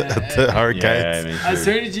at Yeah. the Hurricanes. Yeah, me As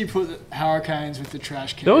too. soon as you put the Hurricanes with the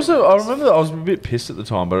trash can. There was I remember I was a bit pissed at the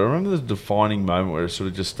time, but I remember the defining moment where it sort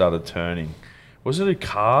of just started turning. Was it a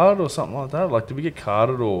card or something like that? Like, did we get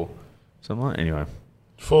carded or something like that? Anyway.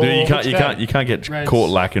 For You which game? can't get Reds.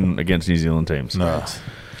 caught lacking against New Zealand teams. No.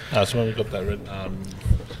 That's when we got that red.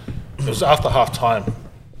 It was after half time.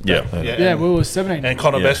 Yeah. Yeah, we were 17. And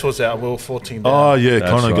Connor Yeah. Best was out. We were 14 down. Oh, yeah,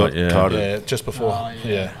 That's Connor right, got yeah. carded. yeah, just before. Oh,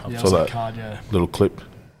 yeah. I saw was like that. card, yeah. Little clip.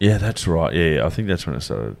 Yeah, that's right. Yeah, I think that's when it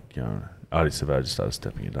started, Artie Savage started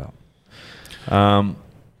stepping it up.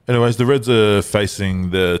 Anyways, the Reds are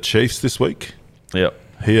facing the Chiefs this week Yep.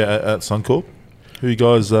 here at Suncorp. Who you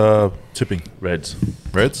guys tipping? Reds.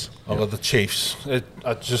 Reds? I've got the Chiefs.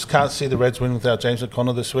 I just can't see the Reds winning without James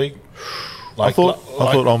O'Connor this week. I thought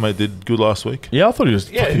Old Mate did good last week. Yeah, I thought he was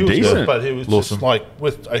fucking he was decent. good, but he was Lawson. just like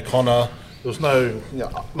with O'Connor. There was no.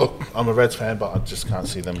 Look, I'm a Reds fan, but I just can't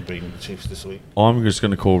see them beating the Chiefs this week. I'm just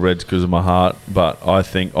going to call Reds because of my heart, but I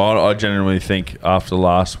genuinely think after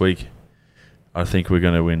last week, I think we're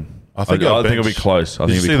going to win. I think it'll be close. Did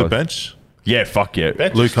you see the bench? Yeah, fuck yeah.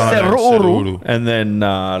 Lucan and Seruru. And then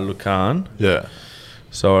Lucan. Yeah.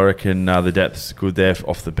 So I reckon the depth's good there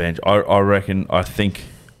off the bench. I think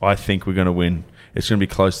we're going to win. It's going to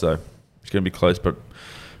be close though. It's going to be close, but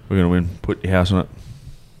we're going to win. Put your house on it.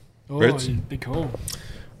 Oh, Reds? be cool.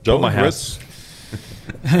 Joel, my house.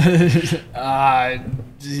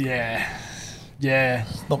 Yeah. Yeah.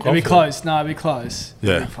 Not It'll be confident. close. No, it'll be close.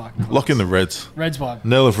 It'll Yeah. be fucking close. Lock in the Reds. Reds by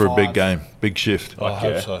Nail for a big 5. game. Big shift. I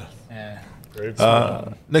hope so. Yeah.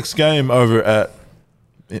 Next game over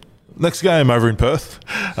in Perth.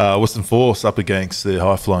 Western Force up against the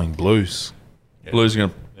high-flying Blues. Blues are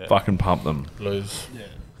going to fucking pump them. Blues.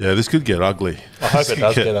 Yeah, this could get ugly. I hope it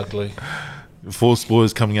does get ugly. Force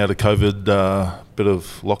boys coming out of COVID, bit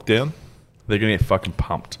of lockdown. They're going to get fucking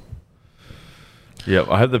pumped. Yeah,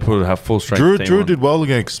 I hope they have full strength. Drew team on. did well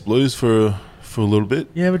against Blues for a little bit.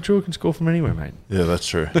 Yeah, but Drew can score from anywhere, mate. Yeah, that's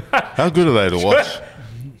true. How good are they to watch?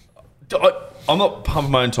 I'm not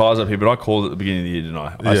pumping my own tyres up here, but I called it at the beginning of the year, didn't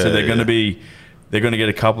I? I said they're going to get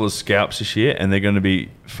a couple of scalps this year, and they're going to be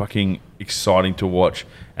fucking exciting to watch.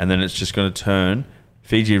 And then it's just going to turn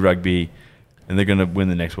Fiji rugby, and they're going to win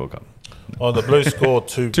the next World Cup. Oh, the Blues scored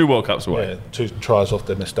 2 World Cups away. Yeah, 2 tries off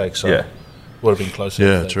their mistakes. So Yeah. would have been closer.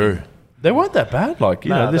 Yeah, true. They weren't that bad. Like, you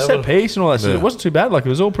Nah, know, the they set were- piece and all that stuff. Yeah. It wasn't too bad. Like, it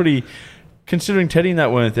was all pretty, considering Teddy and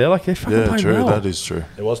that weren't there, like, they fucking Yeah, played true. well. That is true.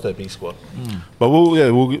 It was their B squad. But we'll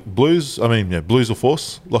get Blues. Blues or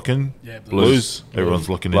Force lock in. Yeah, Blues. Everyone's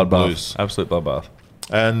looking in Bloodbath. Blues. Absolute bloodbath.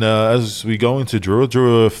 And as we go into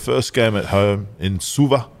Drua first game at home in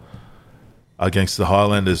Suva against the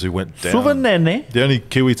Highlanders, who went down. Suvanene. The only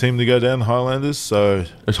Kiwi team to go down, the Highlanders. So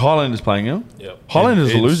Is Highlanders playing them? Yep.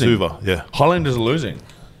 Highlanders in are losing. Suva, yeah. Highlanders are losing.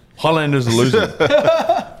 Highlanders are losing.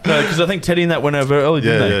 No, because I think Teddy and that went over early,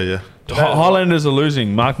 didn't they? Yeah. Highlanders are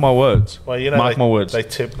losing. Mark my words. Well, you know, Mark my words. They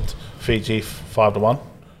tipped Fiji 5-1.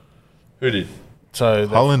 Who did? So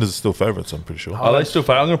they- Highlanders are still favourites, I'm pretty sure. Are they still?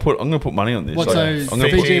 I'm gonna put money on this. What, so I'm gonna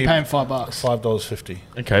Fiji Fiji- are paying $5. $5.50.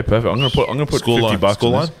 Okay, perfect. I'm gonna put Scoreline, 50 bucks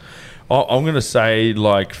on scoreline? this. I'm gonna say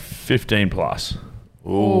like 15 plus.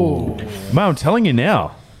 Ooh. Man, I'm telling you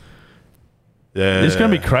now. Yeah. It's going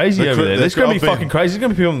to be crazy over there. It's going to be fucking crazy. There's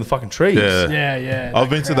going to be people in the fucking trees. Yeah. Yeah. I've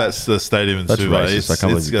been to that stadium in That's Suva. racist. I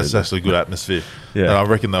can't believe you It's did that. actually a good atmosphere. Yeah. And I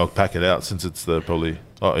reckon they'll pack it out since it's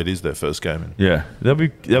it is their first game. Yeah, they'll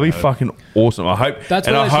be fucking awesome. I hope. That's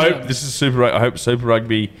and what I they should hope have. this is Super. I hope Super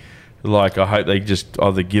Rugby. Like, I hope they just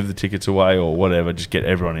either give the tickets away or whatever. Just get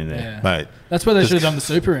everyone in there. Yeah. Mate. That's where they should have done the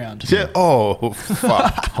super round. Yeah. Oh,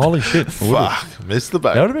 fuck. Holy shit! Fuck. Missed the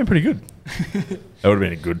boat. That would have been pretty good. That would have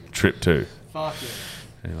been a good trip too. Fuck yeah.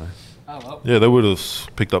 Anyway. Oh well. Yeah, they would have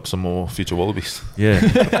picked up some more future wallabies.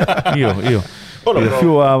 Yeah. Ew. A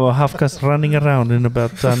few half-castes running around in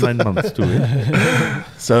about 9 months too. Yeah?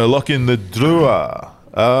 So lock in the Drua.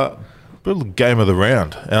 Little game of the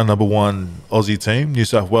round. Our number one Aussie team, New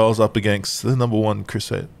South Wales, up against the number one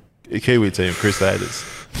Kiwi team, Crusaders.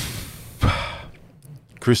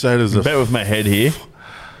 Crusaders are... Bet with my head here.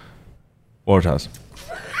 Waratahs.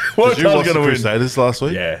 Did you watch the gonna win. Crusaders last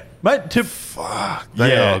week? Yeah, mate. Fuck.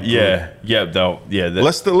 They are good. Yeah.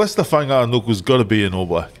 Lester Fungar Nook has got to be an All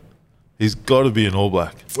Black. He's got to be an All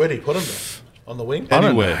Black. Where do you put him there? On the wing? I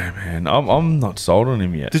don't know, Anywhere. man. I'm not sold on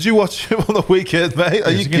him yet. Did you watch him on the weekend, mate?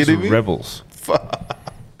 Are He's you against kidding the me? Rebels.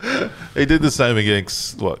 He did the same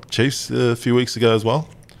against, Chiefs a few weeks ago as well?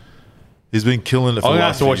 He's been killing it for I'm the gonna have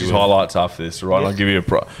last to watch few his weeks. highlights after this, right? I'll give you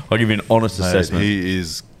an honest Mate, assessment. he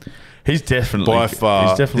is He's definitely by far.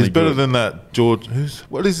 He's definitely better good. than that George.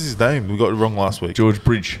 What is his name? We got it wrong last week. George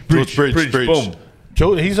Bridge. George Bridge. Boom.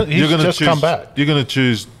 He's just come back. You're going to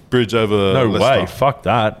choose Bridge over No Leicester. way. Fuck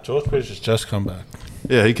that. George Bridge has just come back.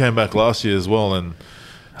 Yeah, he came back last year as well, and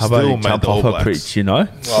How about still you made jump the All off a Blacks. preach? You know.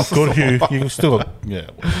 Well, good you can still, yeah.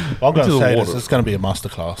 I'm going Into to the say water. it's going to be a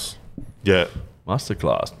masterclass. Yeah,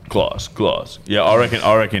 Masterclass. Class. Yeah,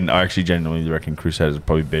 I actually genuinely reckon Crusaders will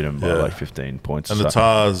probably beat them by Yeah. like 15 points. and or the so.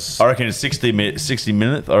 Tars. I reckon it's 60 minutes.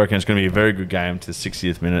 I reckon it's going to be a very good game to the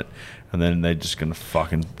 60th minute, and then they're just going to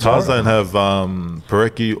fucking... Tars don't have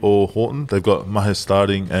Parecki or Horton. They've got Maher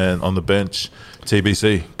starting, and on the bench,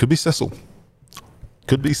 TBC. Could be Cecil.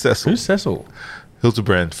 Who's Cecil?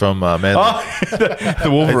 Hildebrand from Manly. The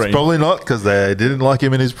Wolverine. It's probably not because they didn't like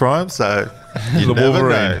him in his prime, so you the never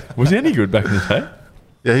Wolverine. know. Was he any good back in the day?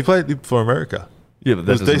 Yeah, he played for America. Yeah, but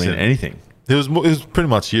that was doesn't mean decent. anything. He was pretty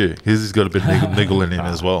much you. He's got a bit of niggle in him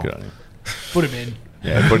as well. Good on him. Put him in.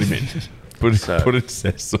 Yeah, put him in. Put it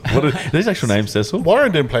Cecil. Is his actual name Cecil?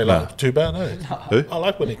 Warren didn't play too bad, no. Who? I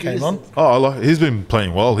like when he came on. Oh, he's been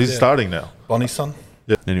playing well. He's starting now. Bonnie's son.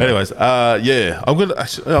 Yeah. Anyway. Anyways, I'm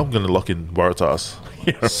gonna lock in Waratahs.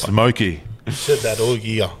 Smokey. You said that all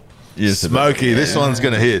year. Smokey, this one's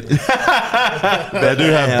going to hit. They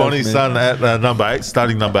do have Bonnie's son at number 8,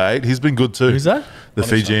 starting number 8. He's been good too. Who's that? The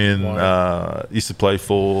Fijian used to play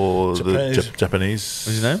for the Japanese. What's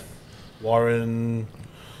his name? Warren.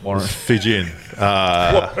 Fijian.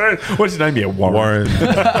 What's his name? Yeah, Warren.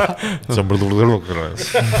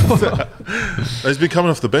 He's been coming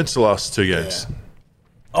off the bench the last 2 games. Yeah.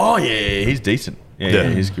 Oh, yeah, he's decent. Yeah,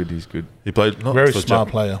 he's good. He played not Very for smart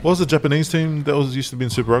player. What was the Japanese team that was used to be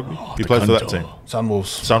in Super Rugby? He played for that team.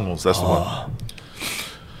 Sunwolves. That's the one.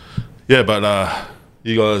 Yeah, but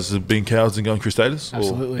you guys have been cowards and going Crusaders?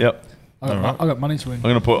 Absolutely. Yep. I got money to win.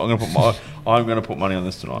 I'm gonna put money on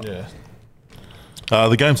this tonight. Yeah.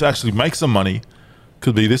 The game to actually make some money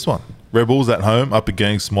could be this one. Rebels at home up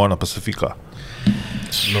against Moana Pacifica.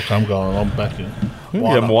 Look, I'm backing.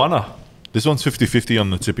 Yeah, Moana. This one's 50-50 on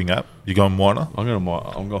the tipping app. You going Moana? I'm going.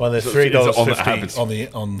 Well, they're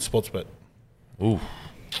 $3.50 on Sportsbet. Ooh.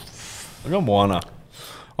 I'm going Moana.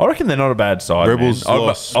 I reckon they're not a bad side. Rebels man.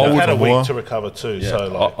 lost. They've had a week to recover too. Yeah. So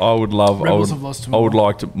like, I would love. Rebels have lost to I would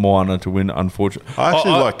like Moana to win. Unfortunately, I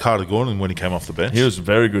actually like Carter Gordon when he came off the bench. he was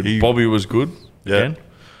very good. Bobby was good. Yeah. Again.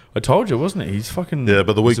 I told you, wasn't it? He's fucking. Yeah,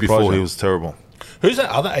 but the week before he was terrible. who's that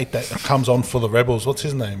other 8 that comes on for the Rebels? What's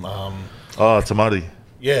his name? Tamati.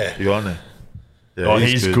 Yeah. You on there? Yeah, Oh,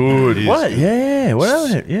 he's good. He's What? good. Yeah. What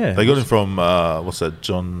else? Yeah. They got him from what's that?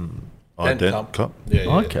 John Ident Cup.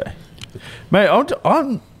 Yeah. Okay, mate.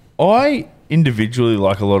 I individually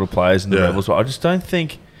like a lot of players in the Rebels, but I just don't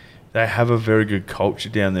think they have a very good culture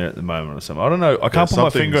down there at the moment or something. I don't know. I can't put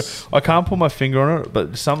my finger on it,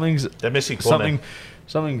 but They're missing something.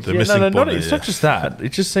 They're missing Bonnet, It's not just that. It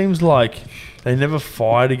just seems like they never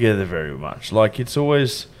fire together very much. Like it's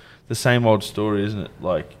always the same old story, isn't it?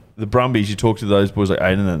 Like the Brumbies, you talk to those boys like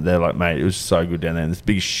Aiden, and they're like, mate, it was so good down there, and this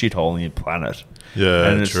big shithole in your planet. Yeah,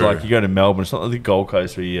 and it's like you go to Melbourne. It's not like the Gold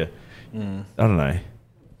Coast where you, I don't know.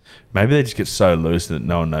 Maybe they just get so loose that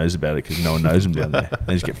no one knows about it because no one knows them down there.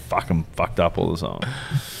 They just get fucking fucked up all the time.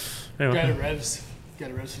 Anyway. Go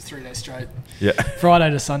to Revs for 3 days straight. Yeah. Friday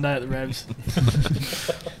to Sunday at the Revs.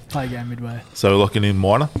 Play a game midway. So locking in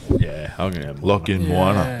Moana? Yeah, I'm going to lock in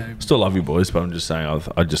Moana. Still love you boys, but I'm just saying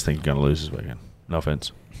I just think you're going to lose this weekend. No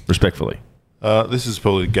offense. Respectfully. This is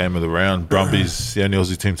probably the game of the round. Brumbies, the only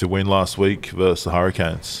Aussie team to win last week versus the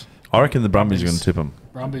Hurricanes. I reckon the Brumbies are going to tip them.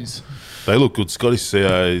 Brumbies. They look good. Scotty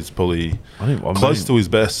Cia is probably close to his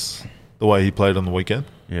best the way he played on the weekend.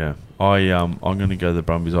 Yeah, I'm going to go the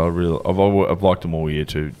Brumbies. I've liked them all year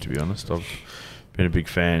too. To be honest, I've been a big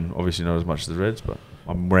fan. Obviously, not as much as the Reds, but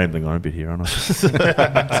I'm rambling on a bit here, aren't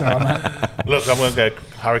I? Look, I'm going to go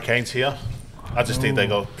Hurricanes here. I just think they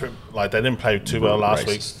didn't play too well last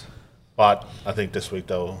week, but I think this week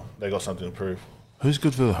they got something to prove. Who's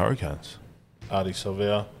good for the Hurricanes? Artie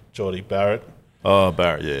Silvera, Geordie Barrett. Oh,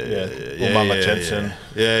 Barrett, Jensen.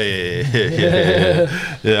 Yeah,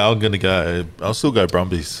 I'm going to go. I'll still go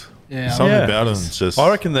Brumbies. Yeah, Something about them. Just, I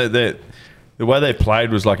reckon that the way they played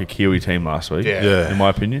was like a Kiwi team last week. Yeah. In my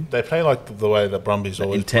opinion, they play like the way the Brumbies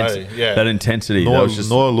always play. Yeah, that intensity.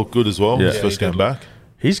 Noah looked good as well. Yeah. His first game back.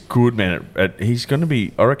 He's good, man. He's going to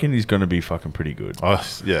be. I reckon he's going to be fucking pretty good.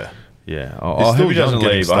 Yeah. Yeah. I hope he doesn't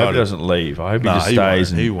leave. I hope he doesn't leave. I hope he just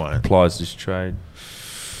stays and applies this trade.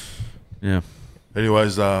 Yeah.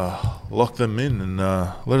 Anyways, lock them in and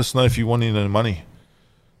let us know if you want any money.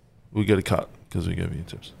 We'll get a cut because we gave you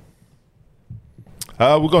tips.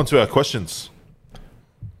 We'll go on to our questions.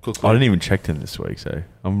 Quickly. I didn't even check them this week, so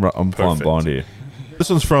I'm flying blind here. This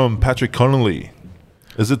one's from Patrick Connolly.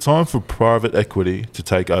 Is it time for private equity to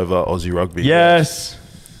take over Aussie rugby? Yes.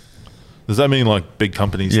 Does that mean like big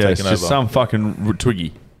companies taking over? Just some fucking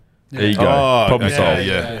twiggy. There you go. Problem solved.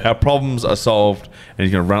 Yeah. Our problems are solved, and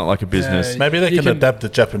he's going to run it like a business. Maybe they can adapt the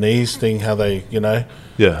Japanese thing, how they,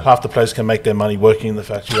 half the players can make their money working in the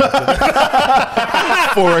factory.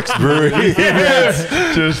 Forex brewery.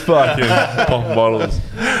 Just fucking pop bottles.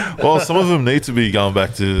 Well, some of them need to be going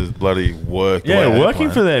back to bloody work. Yeah, working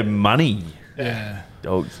for their money. Yeah.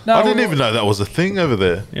 Dogs. No, I didn't even know that was a thing over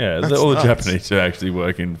there. Yeah, That's all the nuts. Japanese are actually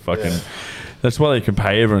working fucking... That's why they can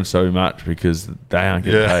pay everyone so much, because they aren't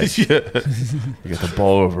getting paid. Yeah. You get the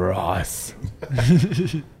bowl of rice.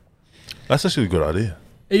 That's actually a good idea.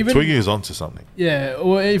 Twiggy is onto something. Yeah,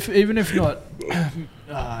 or even if not... no,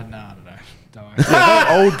 I don't know. Don't worry.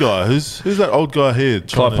 That old guy. Who's that old guy here?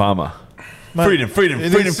 Clive Palmer. Mate, freedom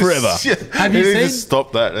forever. Have you seen?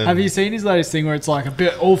 Stop that. Have you seen his latest thing where it's like a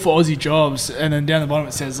bit all for Aussie jobs, and then down the bottom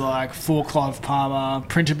it says like for Clive Palmer,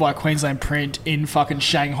 printed by Queensland Print in fucking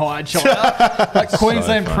Shanghai, China. Like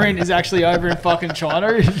Queensland Print is actually over in fucking China.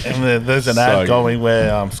 And there's an ad going where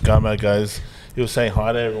ScoMo goes, he was saying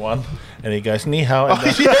hi to everyone, and he goes, "Ni hao." And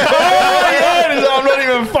I'm not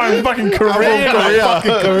even fucking Korean. I'm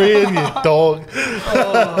fucking Korean, you dog.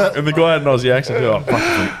 And the guy had an Aussie accent too. I'm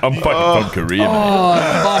fucking from Korea, Oh,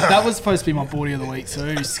 man. fuck, that was supposed to be my bawdy of the week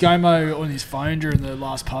too. ScoMo on his phone during the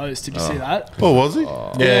last post. Did you see that? Oh, was he?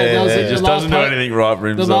 That was it. He just The last doesn't do anything right for The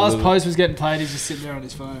himself. last does he? post was getting played. He's just sitting there on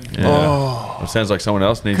his phone. Yeah. Oh. It sounds like someone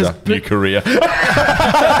else needs a new career.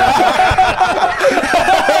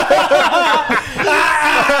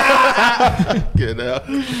 Get out.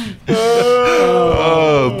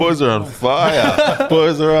 Oh, boys are on fire.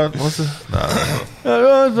 Boys are on. What's it?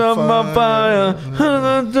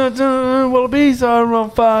 Wallabies are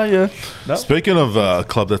on fire. Speaking of a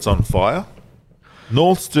club that's on fire,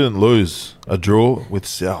 Norths didn't lose. A draw with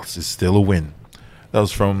Souths is still a win. That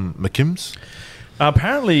was from McKim's.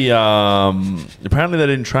 Apparently they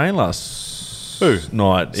didn't train last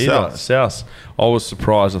night either. South. I was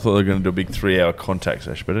surprised. I thought they were going to do a big 3-hour contact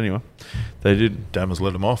session, but anyway, they did. Dammers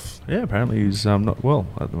let him off. Yeah, apparently he's not well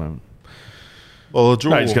at the moment. Well, a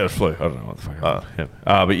draw. No, he's got a flu. I don't know what the fuck.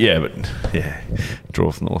 But draw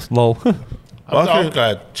with North. Lol. I'm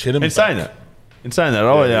glad Chittum. In saying that,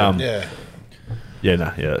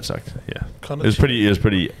 that sucked. Yeah, Kinda it was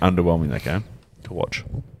pretty underwhelming, that game to watch.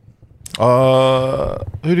 Who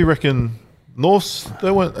do you reckon? Norths,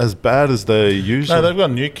 they weren't as bad as they usually. No, they've got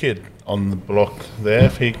a new kid on the block there.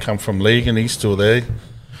 He come from league and he's still there.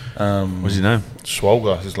 What's his name?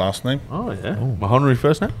 Schwalger, his last name. Oh yeah, Mahonry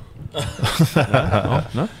first name. No.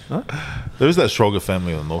 There is that Schroger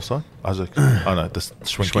family on the north side. Isaac. Oh no, that's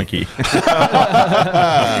Schwenky.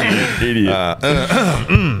 Idiot.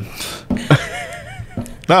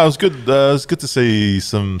 No, it was good. It was good to see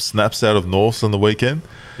some snaps out of Norths on the weekend.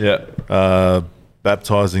 Yeah.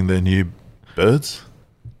 Baptising their new birds.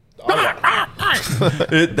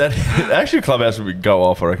 That actually, clubhouse would go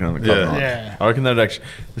off. I reckon on the club night. Yeah. I reckon that actually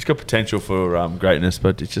it's got potential for greatness,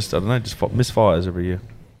 but it's just I don't know, just misfires every year.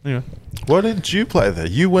 Anyway, Why didn't you play there?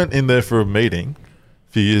 You went in there for a meeting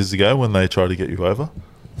a few years ago when they tried to get you over.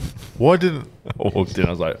 Why didn't? I walked in. I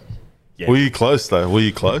was like, yeah. Were you close though? Were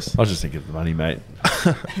you close? I was just thinking of the money, mate.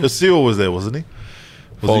 Seal was there, wasn't he?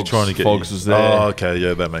 Was he trying to get Fogs you? was there. Oh, okay,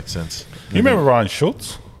 yeah, that makes sense. You remember Ryan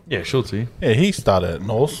Schultz? Yeah, Schultze. Yeah, he started at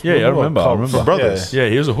North. Yeah, I remember. For brothers. Yeah,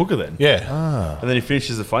 he was a hooker then. Yeah. And then he finished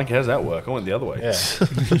as a flanker. How does that work? I went the other way. Yeah.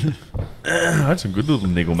 I had some good little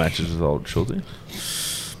niggle matches with old Schulze.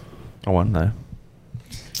 I won, though.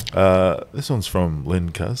 This one's from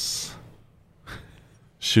Lynn Cuss.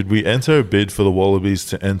 Should we enter a bid for the Wallabies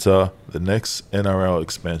to enter the next NRL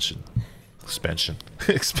expansion? Expansion.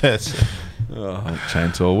 Oh,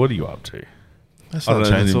 Chainsaw, what are you up to? That's I not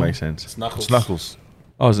don't know if it Chainsaw. makes sense. It's Knuckles. It's Knuckles.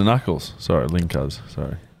 Oh, it's a Knuckles. Sorry, Linkers.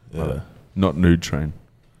 Sorry. Yeah. Not Nude Train.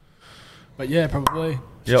 But yeah, probably.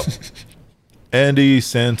 Yep. Andy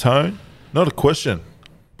Santone. Not a question,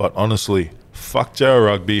 but honestly, fuck Joe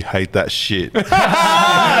Rugby. Hate that shit.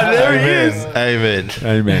 There he is. Amen.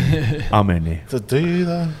 Amen. Amen. To do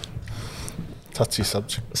the touchy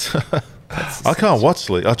subject. I can't watch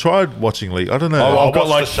League. I tried watching League. I don't know. I've got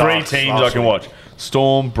like watched the 3 Sharks teams I last can week. watch.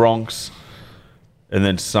 Storm, Bronx, and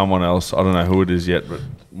then someone else. I don't know who it is yet, but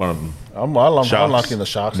one of them. I'm Sharks. liking the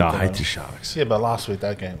Sharks. No, at I the hate moment. the Sharks. Yeah, but last week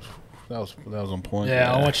that game, that was on point.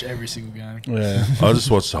 Yeah, I watch every single game. Yeah. I just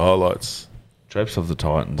watched the highlights Drapes of the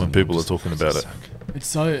Titans. when people are talking about it. It's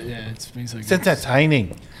so it's been so It's good.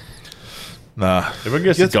 entertaining. Nah. Everyone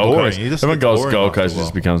goes It to gets Gold boring. Coast. It just Everyone gets goes to boring Gold after a Coast and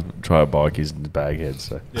just while. becomes try bikies and bagheads.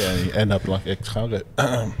 So Yeah, you end up like ex-cargo.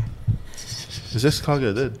 Is this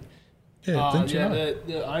cargo dead? Yeah, didn't you know?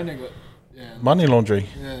 the owner got Money laundry.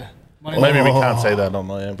 yeah. Maybe we can't say that on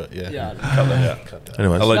the air, but yeah. Yeah. Cut that out. Cut that out.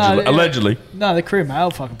 Anyways. allegedly, yeah. Allegedly. No, the Career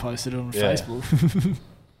Mail fucking posted it on Yeah. Facebook.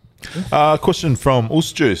 Question from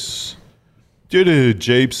Usjuice. Due to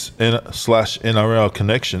Jeeps /NRL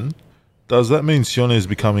connection, does that mean Sione is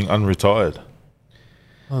becoming unretired?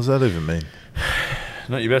 What does that even mean?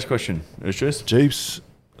 Not your best question. It's just Jeeps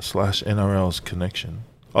 /NRL's connection.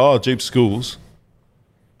 Oh, Jeep schools.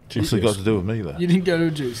 What's it got to do with me though? You didn't go to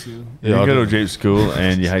a Jeep school. you I go to a didn't- Jeep school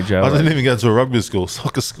and you hate jail. I didn't even go to a rugby school,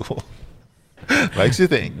 soccer school. Makes you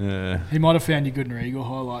think. Yeah. He might have found your Good and Regal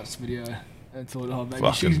highlights video and thought, oh, maybe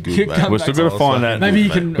Fucking you good, should man. come We're back still to going to find that. Maybe you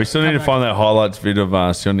can. We still need to find that highlights video of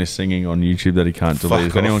Sione singing on YouTube that he can't delete. Fuck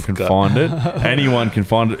If anyone off, can God. find it, anyone can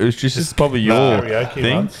find it. It's just it's probably your Karaoke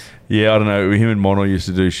thing. ones. Yeah, I don't know. Him and Mono used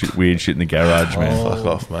to do weird shit in the garage, man. Fuck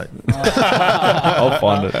off, mate. I'll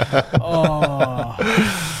find it. Oh,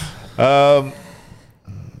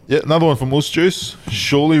 Yeah, another one from Juice.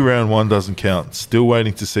 Surely round 1 doesn't count. Still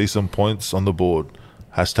waiting to see some points on the board.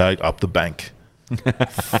 # up the bank.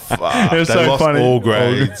 Fuck, It was they so lost funny. all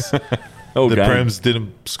grades. Oh, the game. Prems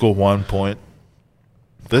didn't score 1 point.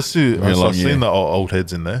 There's two. I've seen the old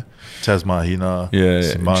heads in there. Chaz Mahina. Yeah.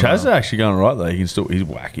 Simona. Chaz is actually going right though. He's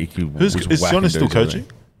wacky. Is Johnny still coaching?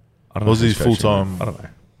 I don't know. Was he if he's coaching, full-time mate. I don't know.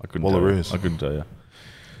 I couldn't tell you. Wallaroos? I couldn't tell you.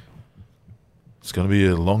 It's going to be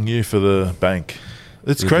a long year for the bank.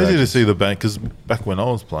 It's crazy to see the bank because back when I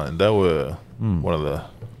was playing, they were one of the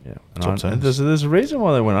top teams. There's a reason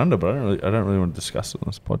why they went under, but I don't really want to discuss it on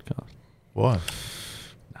this podcast. Why?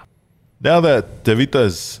 Now that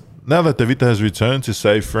Devita has returned to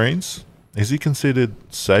save friends, is he considered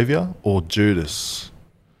saviour or Judas?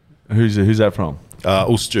 Who's that from?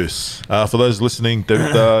 Ustjus. For those listening,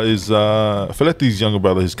 Devita is Felete's younger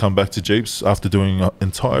brother who's come back to Jeeps after doing an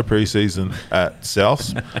entire preseason at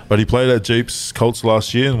Souths. But he played at Jeeps Colts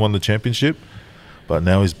last year and won the championship. But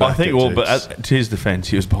now he's back. I think, at Jeeps. but to his defence,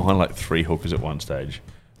 he was behind like 3 hookers at one stage.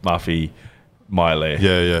 Murphy, Miley,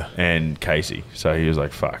 and Casey. So he was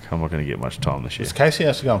like, fuck, I'm not going to get much time this year. Is Casey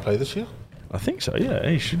has to go and play this year? I think so, yeah.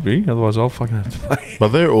 He should be. Otherwise, I'll fucking have to play. But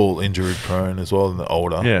they're all injury prone as well and they're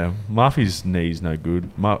older. Yeah, Murphy's knee's no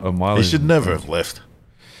good. He should never have left.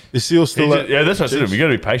 Is he still at yeah, that's what I said. You got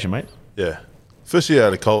to be patient, mate. Yeah. First year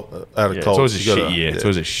out of Colts. It's always a shit year. It's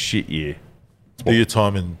always a shit year. Do your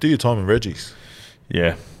time in Reggie's.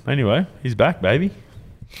 Yeah. Anyway, he's back, baby.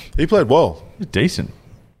 He played well. He's decent.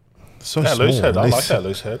 So That small. loose head. I like that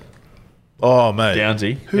loose head. Oh, mate.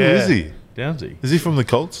 Downsy. Who is he? Downsy. Is he from the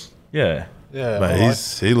Colts? Yeah. Yeah, Mate,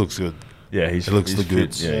 he looks good. Yeah, He looks the fit.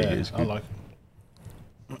 goods. Yeah, yeah, he is I good. like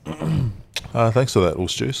Thanks for that,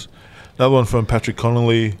 Ulst Juice. Another one from Patrick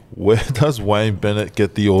Connolly. Where does Wayne Bennett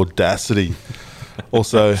get the audacity?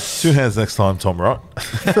 Also, 2 hands next time, Tom Wright.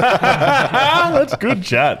 That's good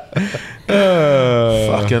chat.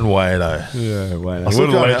 Fucking Wayno. Yeah, Wayne. I What a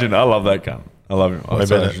can't legend. I love that cunt. I love him. I Wayne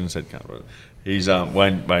Bennett. shouldn't have said cunt, but he's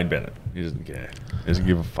Wayne Bennett. He doesn't care. He doesn't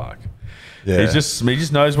give a fuck. Yeah. He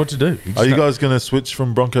just knows what to do. Are you guys going to switch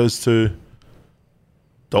from Broncos to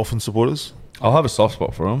Dolphin supporters? I'll have a soft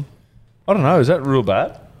spot for him. I don't know. Is that real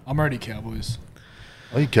bad? I'm already Cowboys.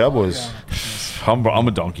 Are you Cowboys? Yeah. I'm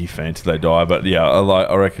a Donkey fan till they die, but yeah,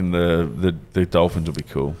 I reckon the Dolphins will be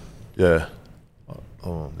cool. Yeah.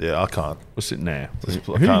 Oh, yeah, I can't. We're sitting there. I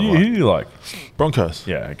Who can't do you like? Broncos.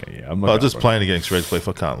 Yeah, okay, yeah. I'm not Oh, going just Broncos. playing against Redcliffe,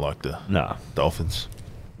 I can't like the Nah. Dolphins.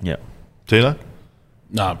 Yeah. Tino?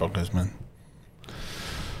 Nah, Broncos, man.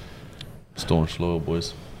 Staunch loyal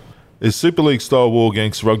boys. Is Super League style war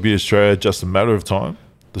against Rugby Australia just a matter of time?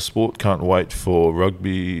 The sport can't wait for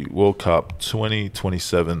Rugby World Cup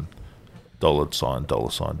 2027. $sign.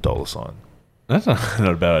 That's not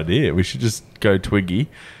a bad idea. We should just go Twiggy,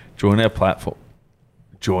 join our platform,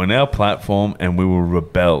 and we will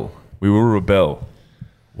rebel.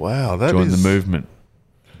 Wow, that Join is the movement.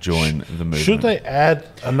 Join the movement. Should they add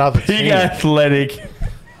another Big team? athletic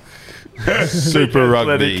Super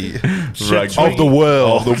Rugby rugby. of the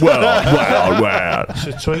world. Wow.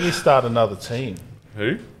 Should Twiggy start another team?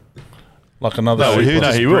 Who? Like another No, Super he League?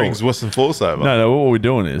 just he will. brings Western Force over. No. What we're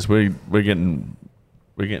doing is we're getting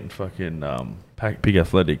fucking Big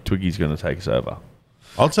Athletic. Twiggy's going to take us over.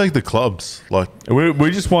 I'll take the clubs. Like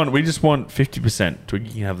We just want 50%. Twiggy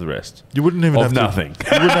can have the rest. you wouldn't even Of have nothing.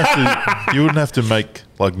 To, you wouldn't have to make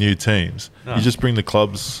like new teams. No. You just bring the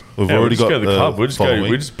clubs. We've Yeah, already we'll just got go to the club.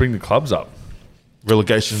 following. We just bring the clubs up.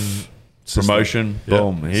 Relegation system. Promotion. Yeah.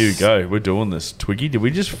 Boom. Here we go. We're doing this. Twiggy, did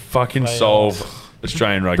we just fucking solve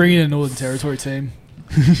Australian rugby? Bring in a Northern Territory team.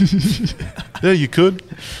 Yeah, you could.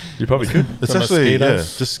 You probably could. It's The actually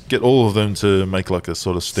Mosquitoes. just get all of them to make like a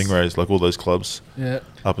sort of stingrays, like all those clubs Yeah.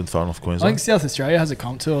 up in far north I Queensland. think South Australia has a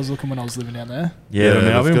comp too. I was looking when I was living down there. Yeah, man,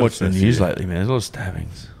 I've they've been got watching a the fair news few. lately, man. There's a lot of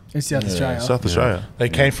stabbings. In South Australia. South Australia. They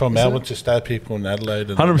came from Is Melbourne it? to stab people in Adelaide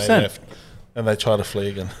and 100%. they left. And they tried to flee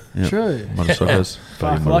again. Yeah. True. Motorcycles.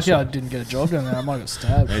 Fuck, lucky I didn't get a job down there. I might have got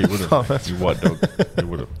stabbed. Yeah, you would have. You white dog. You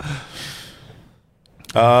would have.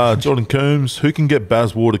 Jordan Coombs, who can get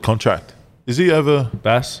Baz Ward a contract? Is he over?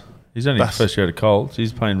 Bass. He's only Bass. first year at Colts.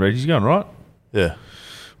 He's playing Reg. He's going right. Yeah.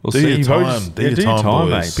 We'll Do see. your He time. probably Do your time,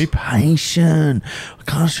 mate. boys. Be patient. I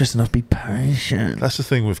can't stress enough. Be patient. That's the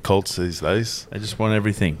thing with Colts these days. They just want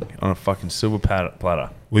everything on a fucking silver platter.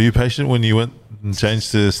 Were you patient when you went and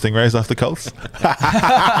changed to Stingrays after Colts?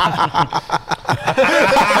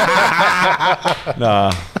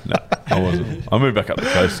 Nah, I wasn't. I moved back up the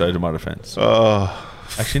coast, so to my defence.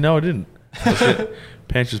 Actually, no, I didn't. That's it.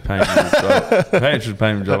 Pants was paying me the job. Pants was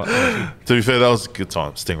paying me the job. To be fair, that was a good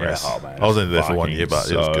time, Stingrays. I was only there for 1 year,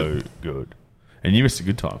 but it was good. good. And you missed the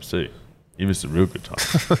good times too. You missed a real good time.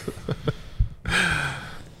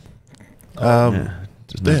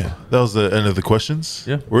 Just Yeah, that was the end of the questions.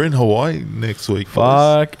 Yeah. We're in Hawaii next week.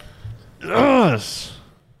 fellas. fuck us.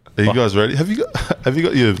 Are you guys ready? Have you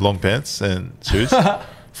got your long pants and shoes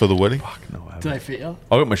for the wedding? Fuck no, I Do haven't. they fit you?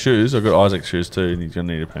 I got my shoes. I got Isaac's shoes too, and he's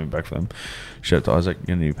gonna need to pay me back for them. Shout out to Isaac.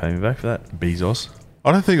 You're gonna need to pay me back for that. Bezos.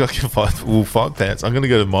 I don't think I can find wool fight pants. I'm going to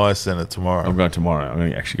go to Maya Centre tomorrow. I'm going tomorrow. I'm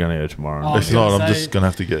actually going to go tomorrow. Oh, If not, I'm just going to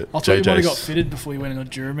have to get I thought you might have got JJ's. fitted before you went on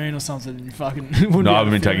Duramine or something. And you fucking No, I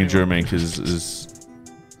haven't been taking Duramine because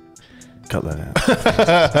cut that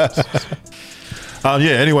out.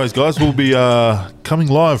 Yeah, anyways, guys, we'll be coming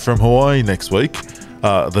live from Hawaii next week.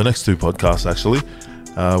 The next 2 podcasts, actually,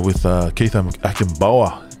 with Keith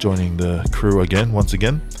Akinboa joining the crew once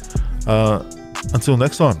again. Until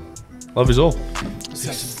next time. Love is all.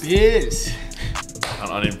 Such a biz.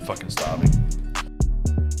 I'm even fucking starving.